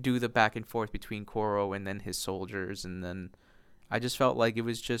do the back and forth between Kuro and then his soldiers, and then I just felt like it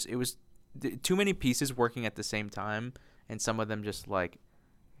was too many pieces working at the same time, and some of them just like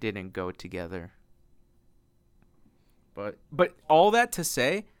didn't go together. But all that to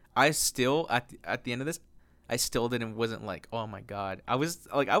say, I still at the end of this, I still wasn't like, oh my god. I was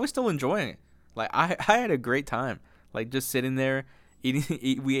still enjoying it. Like, I had a great time. Like, just sitting there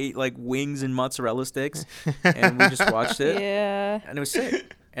we ate like wings and mozzarella sticks, and we just watched it. Yeah. And it was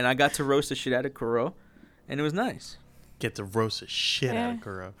sick. And I got to roast the shit out of Kuro, and it was nice. Get to roast the shit out of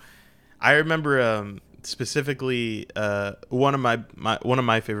Kuro. I remember specifically one of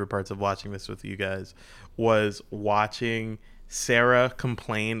my favorite parts of watching this with you guys was watching Sarah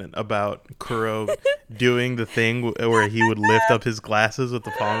complain about Kuro doing the thing where he would lift up his glasses with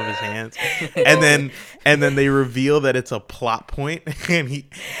the palm of his hands, and then they reveal that it's a plot point,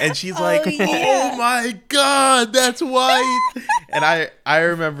 and she's like, "Oh my god, that's white!" And I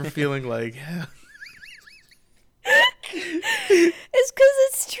remember feeling like, it's because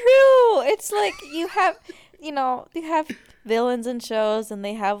it's true. It's like you have villains in shows and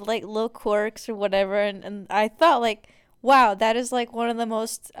they have like little quirks or whatever, and I thought like, wow, that is like one of the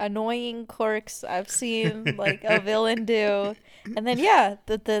most annoying quirks I've seen like a villain do. And then yeah,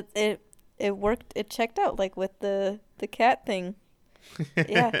 it worked. It checked out like with the cat thing.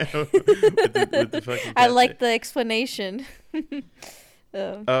 Yeah. with the fucking cat I like thing. the explanation.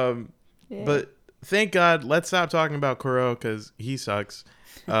 Yeah. But thank God, let's stop talking about Kuro because he sucks.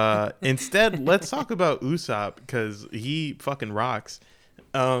 Instead, let's talk about Usopp because he fucking rocks.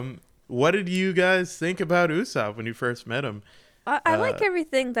 What did you guys think about Usopp when you first met him? I like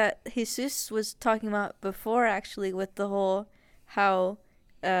everything that Jesus was talking about before, actually, with the whole how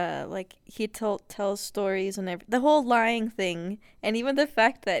like he tells stories and the whole lying thing, and even the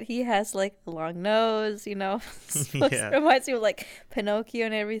fact that he has like a long nose, so it reminds me of like Pinocchio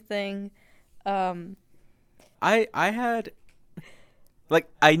and everything. I had like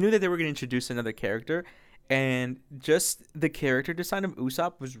I knew that they were going to introduce another character, and just the character design of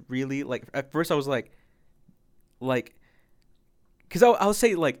Usopp was really like at first I was like because I'll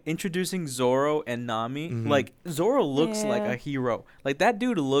say like introducing Zoro and Nami, like Zoro looks like a hero, like that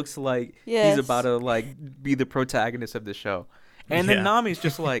dude looks like he's about to like be the protagonist of the show, and then Nami's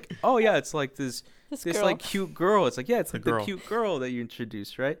just like, oh yeah, it's like this like cute girl. It's like, yeah, it's like the cute girl that you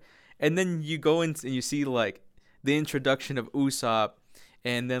introduced, right? And then you go in and you see like the introduction of Usopp,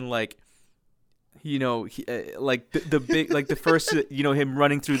 and then like like the big like the first him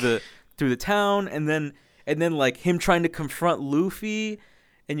running through the town, and then like him trying to confront Luffy,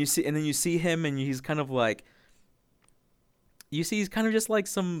 and you see him and he's kind of like he's kind of just like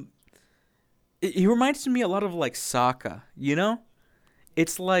he reminds me a lot of like Sokka,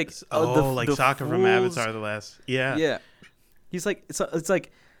 it's like like the Sokka from Avatar: The Last. Yeah, he's like it's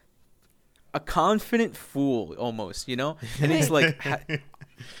like a confident fool almost, and it's like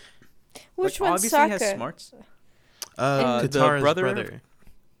which like, one's obviously Sokka? Has smarts. Katara's brother.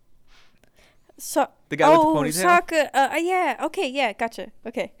 So the guy with the ponytail. Sokka. Yeah. Okay. Yeah. Gotcha.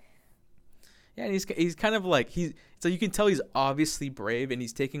 Okay. Yeah, and he's kind of like so you can tell he's obviously brave, and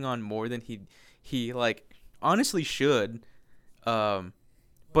he's taking on more than he like honestly should. But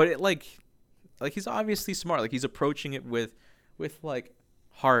it like he's obviously smart. Like he's approaching it with like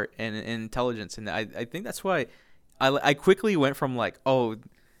heart and intelligence, and I think that's why I quickly went from like, oh,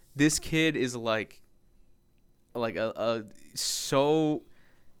 this kid is like a so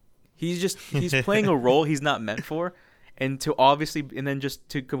he's playing a role he's not meant for, and then just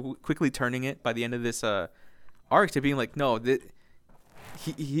to quickly turning it by the end of this arc to being like, no,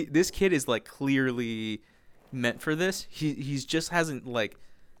 this kid is like clearly meant for this. He's just hasn't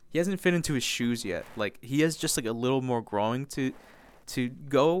fit into his shoes yet. Like he has just like a little more growing to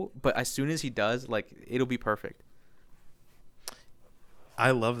go, but as soon as he does, like it'll be perfect.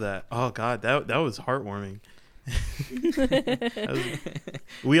 I love that. Oh god, that was heartwarming.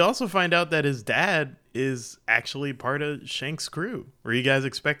 We also find out that his dad is actually part of Shanks' crew. Were you guys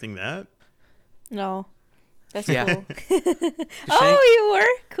expecting that? No. That's Yeah. cool. Oh, you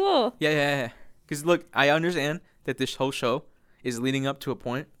were? Cool. Yeah. Because look, I understand that this whole show is leading up to a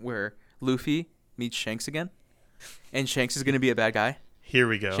point where Luffy meets Shanks again, and Shanks is going to be a bad guy. Here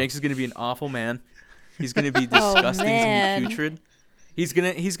we go. Shanks is going to be an awful man. He's going to be disgusting. He's going to be putrid. He's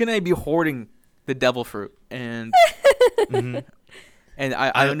gonna be hoarding the devil fruit, and and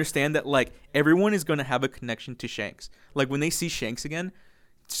I understand that like everyone is gonna have a connection to Shanks. Like when they see Shanks again,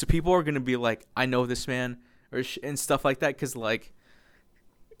 so people are gonna be like, I know this man, and stuff like that. Because like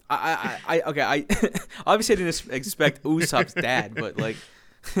I obviously I didn't expect Usopp's dad, but like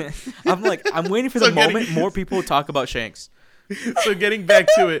I'm waiting for the moment more people talk about Shanks. So getting back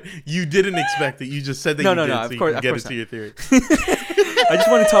to it, you didn't expect it. You just said that No, you could get into your theory. I just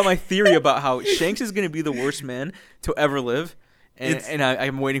want to tell my theory about how Shanks is going to be the worst man to ever live, and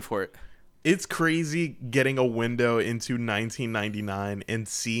I'm waiting for it. It's crazy getting a window into 1999 and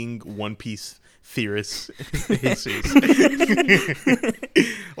seeing One Piece theorists.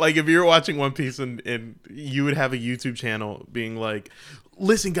 Like if you're watching One Piece and you would have a YouTube channel being like,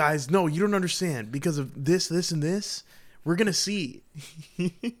 listen guys, no, you don't understand because of this, and this. We're gonna see.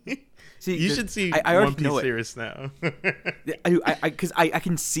 You should see I One Piece theorists now. Because I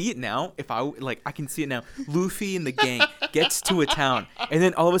can see it now. I can see it now. Luffy and the gang gets to a town, and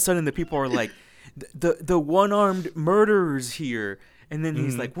then all of a sudden the people are like, the one-armed murderer's here. And then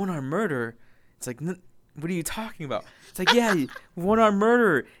he's like, one-armed murderer? It's like, what are you talking about? It's like, yeah, one-armed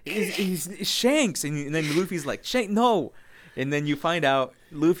murderer. He's Shanks. And then Luffy's like, Shanks, no. And then you find out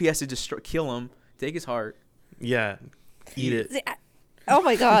Luffy has to kill him, take his heart. Yeah, eat it. Oh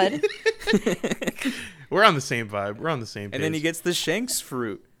my god. We're on the same vibe. We're on the same page. And then he gets the Shanks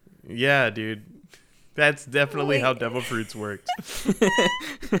fruit. Yeah, dude. That's definitely how devil fruits worked.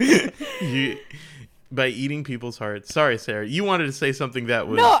 By eating people's hearts. Sorry, Sarah. You wanted to say something that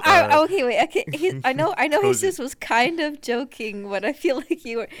was... No, okay, wait. Okay, I know Jesus was kind of joking, but I feel like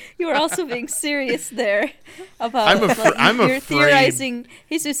you were also being serious there about I'm theorizing.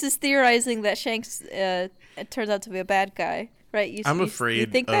 Jesus is theorizing that Shanks it turns out to be a bad guy, right? I'm afraid. You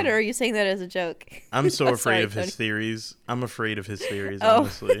think that, or are you saying that as a joke? I'm so afraid of his theories. I'm afraid of his theories,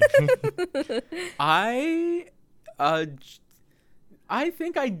 honestly. I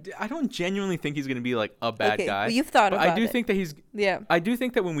think I don't genuinely think he's gonna be like a bad guy. Well, you've thought about it. I do think that he's. Yeah. I do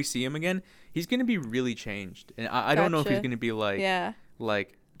think that when we see him again, he's gonna be really changed, and I don't know if he's gonna be like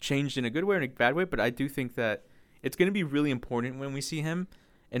changed in a good way or in a bad way, but I do think that it's gonna be really important when we see him,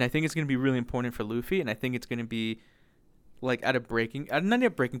 and I think it's gonna be really important for Luffy, and I think it's gonna be like not at a breaking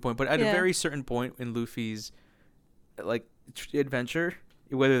point, but at a very certain point in Luffy's like adventure,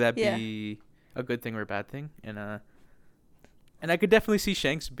 whether that be a good thing or a bad thing, and I could definitely see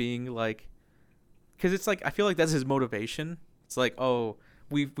Shanks being like, because it's like I feel like that's his motivation. It's like, oh,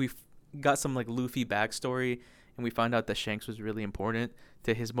 we've got some like Luffy backstory, and we find out that Shanks was really important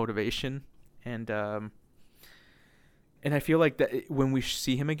to his motivation, and I feel like that when we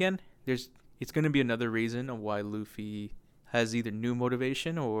see him again, it's going to be another reason of why Luffy has either new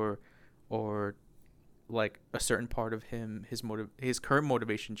motivation or like a certain part of him, his current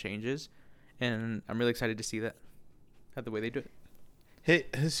motivation changes, and I'm really excited to see that. The way they do it. Hey,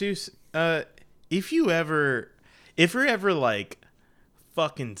 Jesus, if you're ever like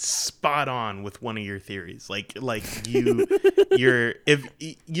fucking spot on with one of your theories, like you're if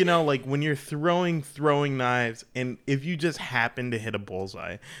you know, like when you're throwing knives, and if you just happen to hit a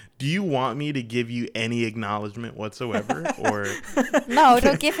bullseye, do you want me to give you any acknowledgement whatsoever, or no?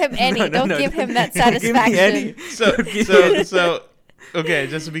 Don't give him any. Don't give him that satisfaction. So. Okay,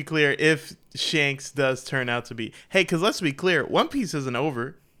 just to be clear, if Shanks does turn out to be... Hey, because let's be clear, One Piece isn't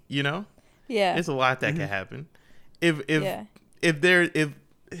over, you know? Yeah. There's a lot that can happen. If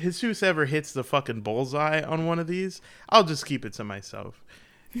Jesus ever hits the fucking bullseye on one of these, I'll just keep it to myself,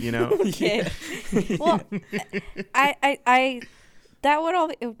 you know? Okay. Well, I that would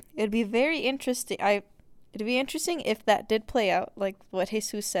all... It'd be very interesting. It'd be interesting if that did play out, like what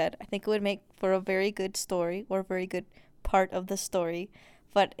Jesus said. I think it would make for a very good story, or a very good part of the story.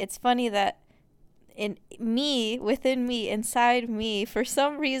 But it's funny that within me, inside me, for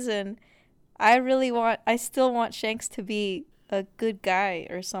some reason, I still want Shanks to be a good guy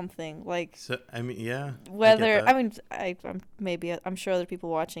or something. Like, so, I mean, yeah. I'm sure other people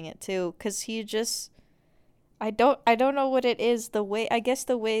watching it too, because he just, I don't know what it is. The way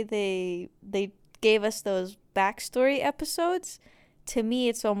they gave us those backstory episodes, to me,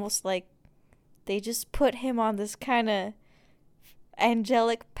 it's almost like they just put him on this kind of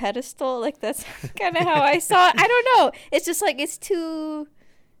angelic pedestal. Like, that's kind of how I saw it. I don't know. It's just like, it's too...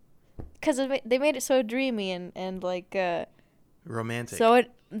 Because they made it so dreamy and like... romantic.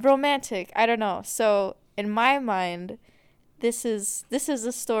 Romantic. I don't know. So, in my mind, this is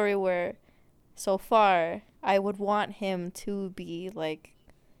a story where, so far, I would want him to be, like,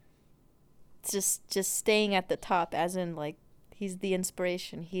 just staying at the top, as in, like, he's the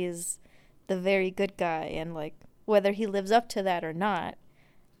inspiration. He is the very good guy, and like whether he lives up to that or not,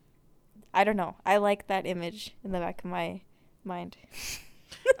 I don't know. I like that image in the back of my mind.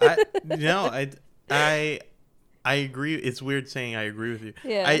 I agree. It's weird saying I agree with you.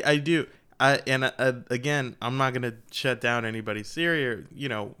 Yeah, I do. Again, I'm not gonna shut down anybody's theory or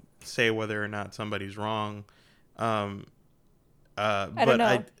say whether or not somebody's wrong. I don't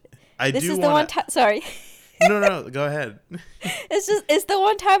know. This is the one time. Sorry. No, go ahead. It's the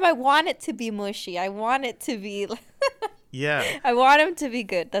one time I want it to be mushy. I want it to be... Yeah. I want him to be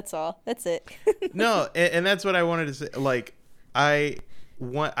good. That's all. That's it. No, and that's what I wanted to say. Like,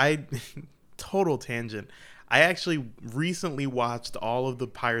 total tangent. I actually recently watched all of the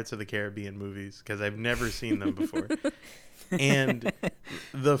Pirates of the Caribbean movies because I've never seen them before. And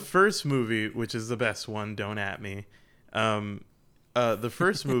the first movie, which is the best one, don't at me, the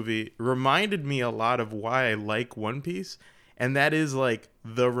first movie reminded me a lot of why I like One Piece, and that is like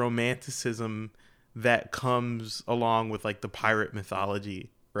the romanticism that comes along with like the pirate mythology,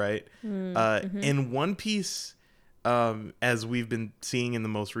 right? In One Piece, as we've been seeing in the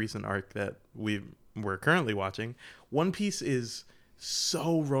most recent arc that we're currently watching, One Piece is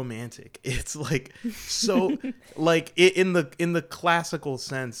so romantic. It's like so like in the classical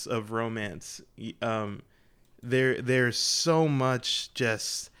sense of romance. There's so much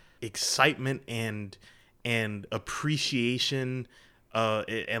just excitement and appreciation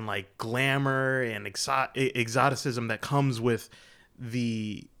and like glamour and exoticism that comes with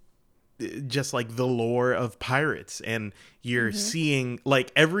the just like the lore of pirates. And you're seeing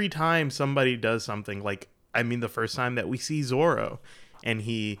like every time somebody does something, like I mean the first time that we see Zoro and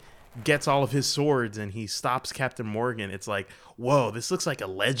he gets all of his swords and he stops Captain Morgan, it's like, whoa, this looks like a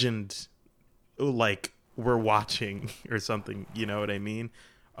legend like we're watching or something, you know what I mean?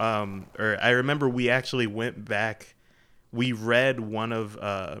 Or I remember we actually went back, we read one of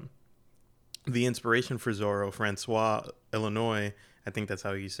the inspiration for Zoro, Francois Illinois, I think that's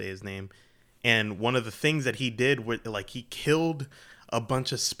how you say his name. And one of the things that he did was like he killed a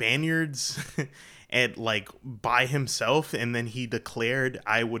bunch of Spaniards and like by himself, and then he declared,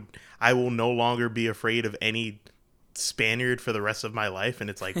 I will no longer be afraid of any Spaniard for the rest of my life.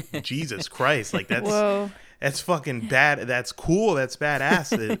 And it's like, Jesus Christ, like that's fucking bad. That's cool. That's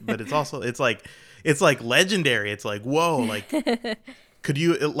badass. But it's also it's like legendary. It's like, whoa, like could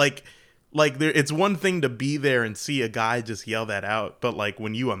you like there, it's one thing to be there and see a guy just yell that out, but like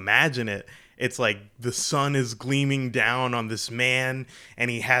when you imagine it, it's like the sun is gleaming down on this man and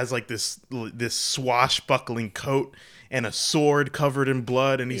he has like this swashbuckling coat and a sword covered in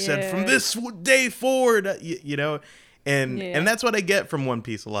blood, and he said, from this day forward, you know, and that's what I get from One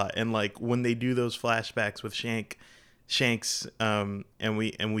Piece a lot. And like when they do those flashbacks with Shanks, and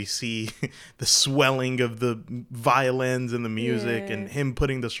we see the swelling of the violins and the music and him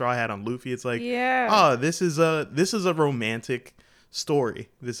putting the straw hat on Luffy, it's like, oh, this is a romantic story.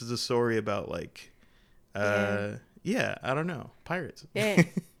 This is a story about like I don't know, pirates.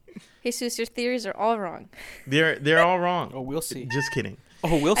 Jesus, your theories are all wrong. They're all wrong. Oh, we'll see. Just kidding.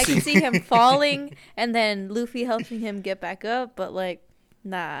 Oh, we'll see. I can see him falling and then Luffy helping him get back up, but like,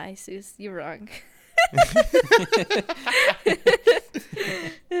 nah, Jesus, you're wrong.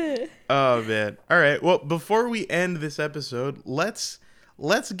 Oh man. All right, well, before we end this episode, let's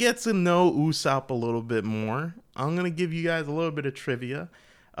get to know Usopp a little bit more. I'm gonna give you guys a little bit of trivia.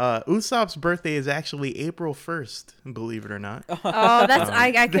 Usopp's birthday is actually April 1st, believe it or not. Oh, that's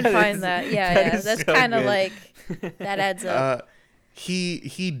I can find that. Yeah, that's so kind of like that adds up.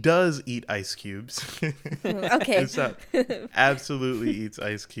 He does eat ice cubes. Okay. Usopp absolutely eats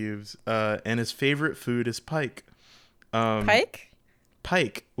ice cubes. And his favorite food is pike. Pike?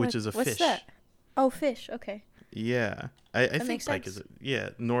 Pike, which is a fish. What's that? Oh, fish. Okay. Yeah, I think pike sense.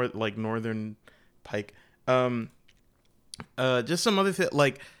 is northern pike. Just some other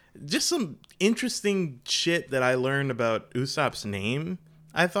just some interesting shit that I learned about Usopp's name.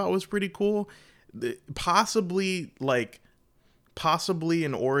 I thought was pretty cool. Possibly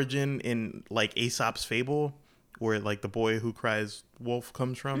an origin in like Aesop's fable, where like the boy who cries wolf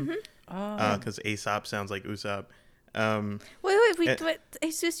comes from. Because Aesop sounds like Usopp. Wait,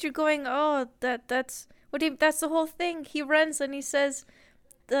 Jesus, you're going, oh, that's the whole thing. He runs and he says,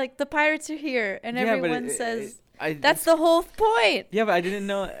 like, the pirates are here, and everyone says, that's the whole point. Yeah, but I didn't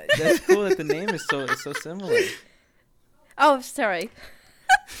know. That's cool that the name is so similar. Oh, sorry.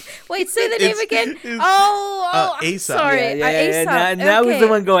 Wait, say the name again. I'm Aesop. sorry. Aesop. Now was the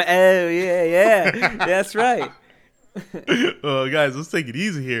one going, oh, yeah. That's right. Oh, guys, let's take it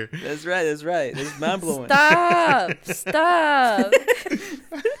easy here. That's right. It's mind blowing. Stop.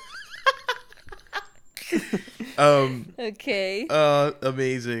 Okay.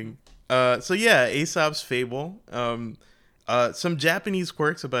 Amazing. So yeah, Aesop's fable. Some Japanese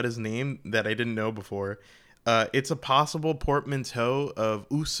quirks about his name that I didn't know before. It's a possible portmanteau of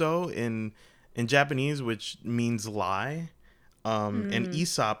Uso in Japanese, which means lie, and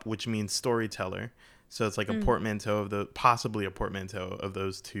Aesop, which means storyteller. So it's like a portmanteau of possibly a portmanteau of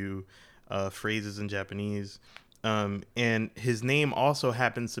those two phrases in Japanese. And his name also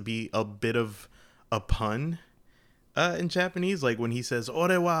happens to be a bit of a pun in Japanese. Like when he says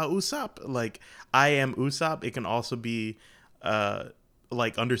 "Ore wa Usopp," like I am Usopp, it can also be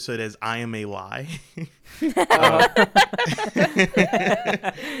like understood as I am a lie.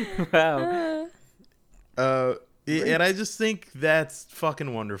 Wow. And I just think that's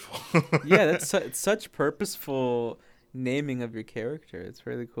fucking wonderful. Yeah, it's such purposeful naming of your character. It's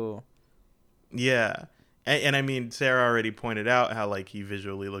really cool. Yeah. And I mean, Sarah already pointed out how like he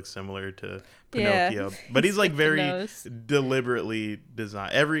visually looks similar to Pinocchio, but he's like very deliberately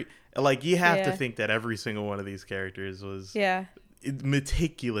designed. You have to think that every single one of these characters was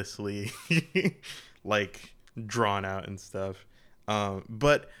meticulously like drawn out and stuff.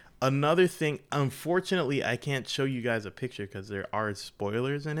 But another thing, unfortunately, I can't show you guys a picture because there are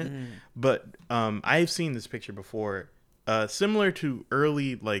spoilers in it. But I've seen this picture before. Similar to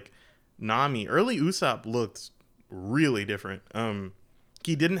early like Nami, early Usopp looked really different.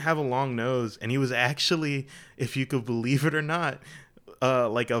 He didn't have a long nose, and he was actually, if you could believe it or not,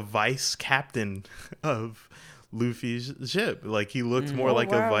 like a vice captain of Luffy's ship. Like he looked more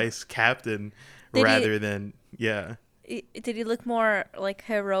like a vice captain rather than Did he look more like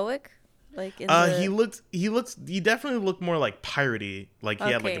heroic? Like in he definitely looked more like piratey. Like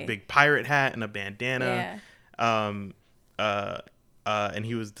he had like a big pirate hat and a bandana. Yeah. And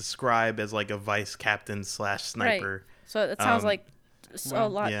he was described as like a vice captain / sniper. Right. So it sounds like a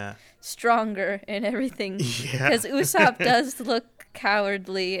lot stronger and everything. Yeah. Because Usopp does look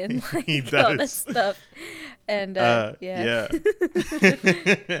cowardly and like he all that does. stuff. And yeah.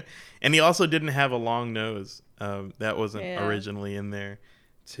 And he also didn't have a long nose. That wasn't originally in there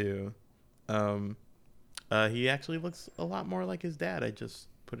too. He actually looks a lot more like his dad. I just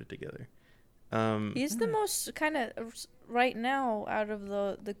put it together. He's the most kind of right now out of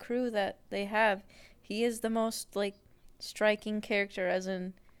the crew that they have. He is the most like striking character, as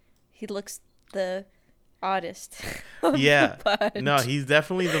in he looks the oddest. Yeah. No, he's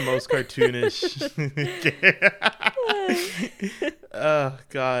definitely the most cartoonish. Oh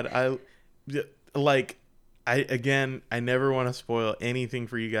God, I never want to spoil anything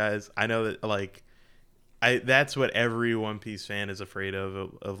for you guys. I know that that's what every One Piece fan is afraid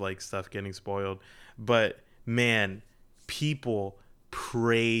of like stuff getting spoiled. But man, people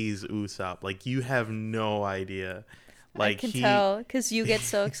praise Usopp. Like you have no idea. Like I can tell because you get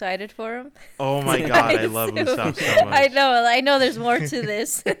so excited for him. Oh my God, I love Usopp so much. I know. There's more to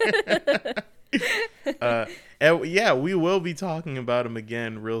this. And yeah, we will be talking about him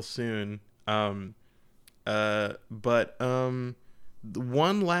again real soon. But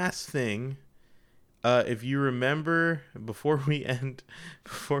one last thing. If you remember, before we end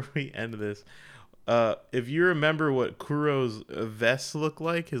this, if you remember what Kuro's vest looked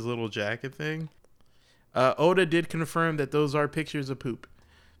like, his little jacket thing, Oda did confirm that those are pictures of poop.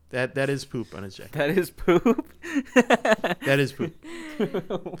 That is poop on his jacket. That is poop? That is poop.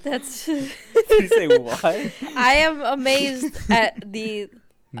 That's. Did you say what? I am amazed at the.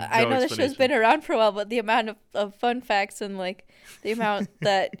 I know the show's been around for a while, but the amount of fun facts and like the amount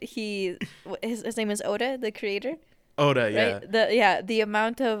that his name is Oda, the creator. Oda, yeah. Right? The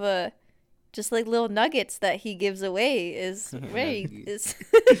amount of just like little nuggets that he gives away is is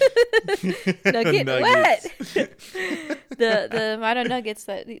nugget what? the amount of nuggets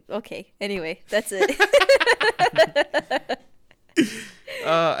that anyway, that's it.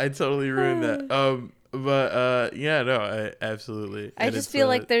 I totally ruined that. But I absolutely. I just feel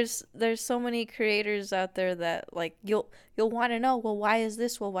like there's so many creators out there that like you'll want to know, well, why is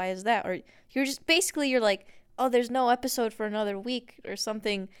this? Well, why is that? Or you're like, oh, there's no episode for another week or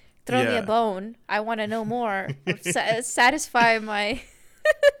something. Throw me a bone. I want to know more. Satisfy my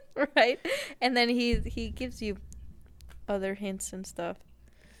right. And then he gives you other hints and stuff.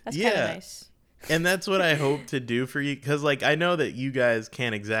 That's kind of nice. And that's what I hope to do for you, because like I know that you guys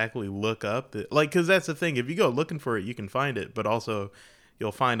can't exactly look up because that's the thing. If you go looking for it, you can find it, but also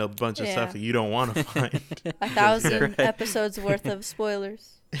you'll find a bunch of stuff that you don't want to find. 1,000 episodes worth of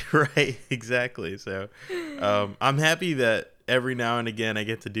spoilers. Right, exactly. So I'm happy that every now and again I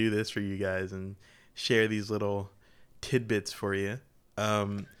get to do this for you guys and share these little tidbits for you.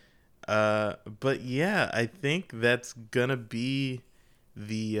 But yeah, I think that's gonna be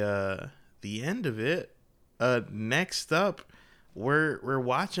the end of it. Next up, we're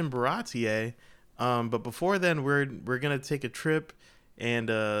watching Baratie. But before then, we're gonna take a trip and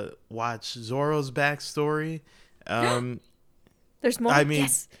watch Zoro's backstory. There's more. I mean,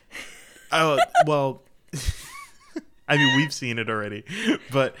 yes. Oh well. I mean, we've seen it already,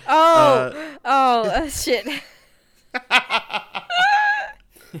 but shit.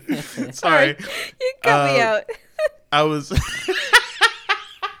 Sorry, you cut me out. I was.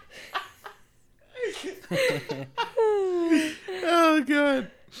 Oh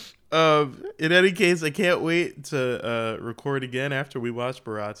God. In any case, I can't wait to record again after we watch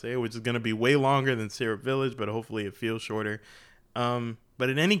Baratie, which is going to be way longer than Syrup Village, but hopefully it feels shorter. But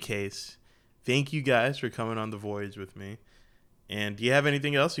in any case, thank you guys for coming on the voyage with me. And do you have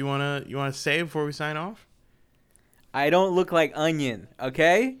anything else you wanna say before we sign off? I don't look like Onion,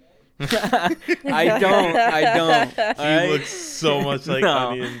 okay? I don't. He looks so much like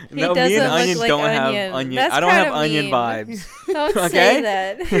Onion. No, me and Onion don't have Onion. That's I don't have kinda Onion mean. vibes. Don't say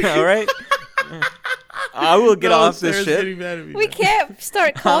that. All right. I will get No, off this Sarah's ship. getting mad at me We now. can't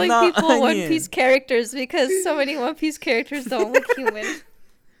start calling not people One Onion. Piece characters because so many One Piece characters don't look human.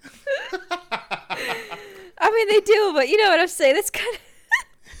 I mean, they do, but you know what I'm saying? It's kind of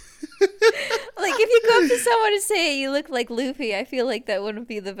like if you go up to someone and say you look like Luffy, I feel like that wouldn't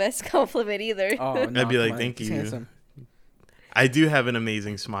be the best compliment either. Oh, no, I'd be like, come on, thank he's you. handsome. I do have an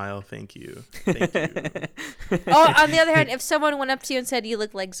amazing smile. Thank you. Thank you. Oh, on the other hand, if someone went up to you and said you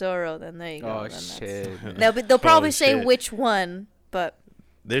look like Zoro, then there you go. Oh Then that's- shit. man. They'll probably Holy say shit. which one, but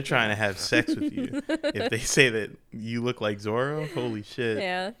They're trying to have sex with you. If they say that you look like Zoro, holy shit.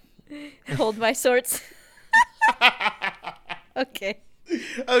 yeah. Hold my swords. Okay.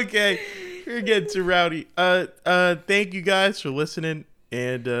 Okay, we're getting too rowdy. Thank you guys for listening,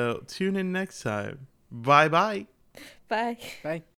 and tune in next time. Bye bye. Bye. Bye.